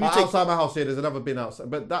saying. So when you take outside my house, there's another bin outside.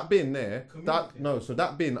 But that bin there, so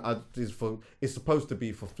that bin is supposed to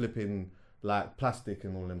be for flipping like plastic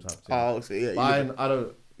and all them types of things. Oh, so yeah. I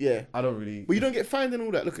don't. Yeah, I don't really. But you don't get fined and all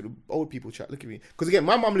that. Look at the old people chat. Look at me. Because again,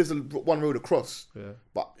 my mum lives one road across. Yeah.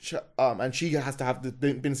 But and she has to have the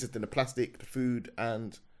bin system, the plastic, the food,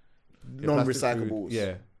 and non-recyclables.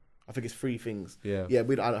 Yeah. I think it's 3 things. Yeah. Yeah. I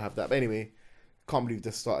don't have that. But anyway, can't believe they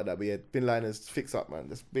started that. But yeah, bin liners, fix up, man.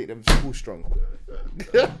 Let's make them all strong.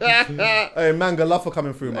 Hey, Manga, love for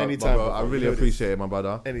coming through, man. Anytime, bro. I really appreciate it, my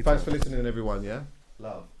brother. Anytime. Thanks for listening, everyone. Yeah.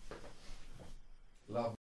 Love.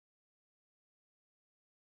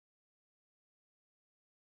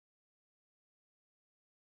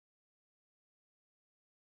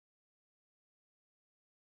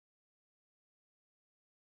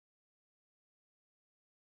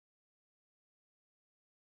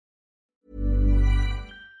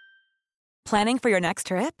 Planning for your next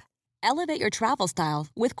trip? Elevate your travel style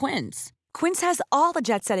with Quince. Quince has all the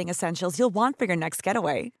jet-setting essentials you'll want for your next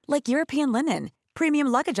getaway, like European linen, premium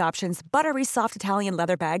luggage options, buttery soft Italian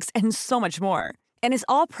leather bags, and so much more. And is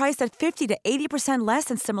all priced at 50 to 80% less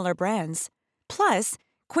than similar brands. Plus,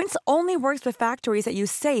 Quince only works with factories that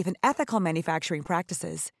use safe and ethical manufacturing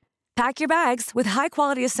practices. Pack your bags with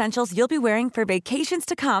high-quality essentials you'll be wearing for vacations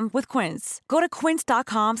to come with Quince. Go to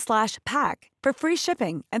quince.com/pack for free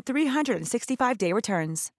shipping and 365-day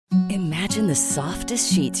returns. Imagine the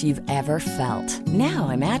softest sheets you've ever felt. Now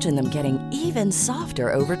imagine them getting even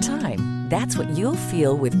softer over time. That's what you'll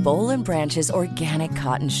feel with Boll & Branch's organic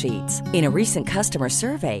cotton sheets. In a recent customer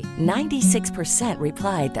survey, 96%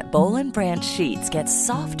 replied that Boll & Branch sheets get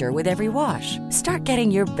softer with every wash. Start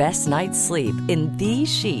getting your best night's sleep in these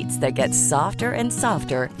sheets that get softer and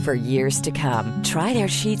softer for years to come. Try their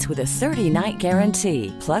sheets with a 30-night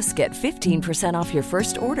guarantee. Plus, get 15% off your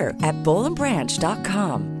first order at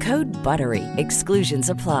bollandbranch.com. Code BUTTERY. Exclusions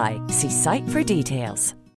apply. See site for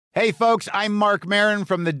details. Hey, folks, I'm Mark Maron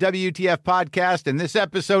from the WTF Podcast, and this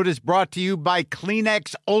episode is brought to you by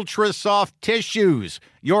Kleenex Ultra Soft Tissues,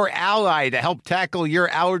 your ally to help tackle your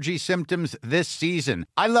allergy symptoms this season.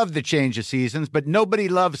 I love the change of seasons, but nobody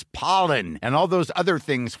loves pollen and all those other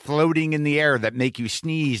things floating in the air that make you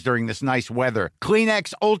sneeze during this nice weather.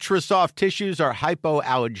 Kleenex Ultra Soft Tissues are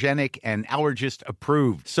hypoallergenic and allergist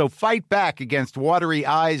approved, so fight back against watery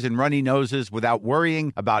eyes and runny noses without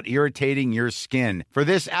worrying about irritating your skin. For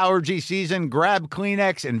this allergy season, grab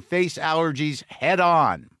Kleenex and face allergies head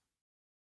on.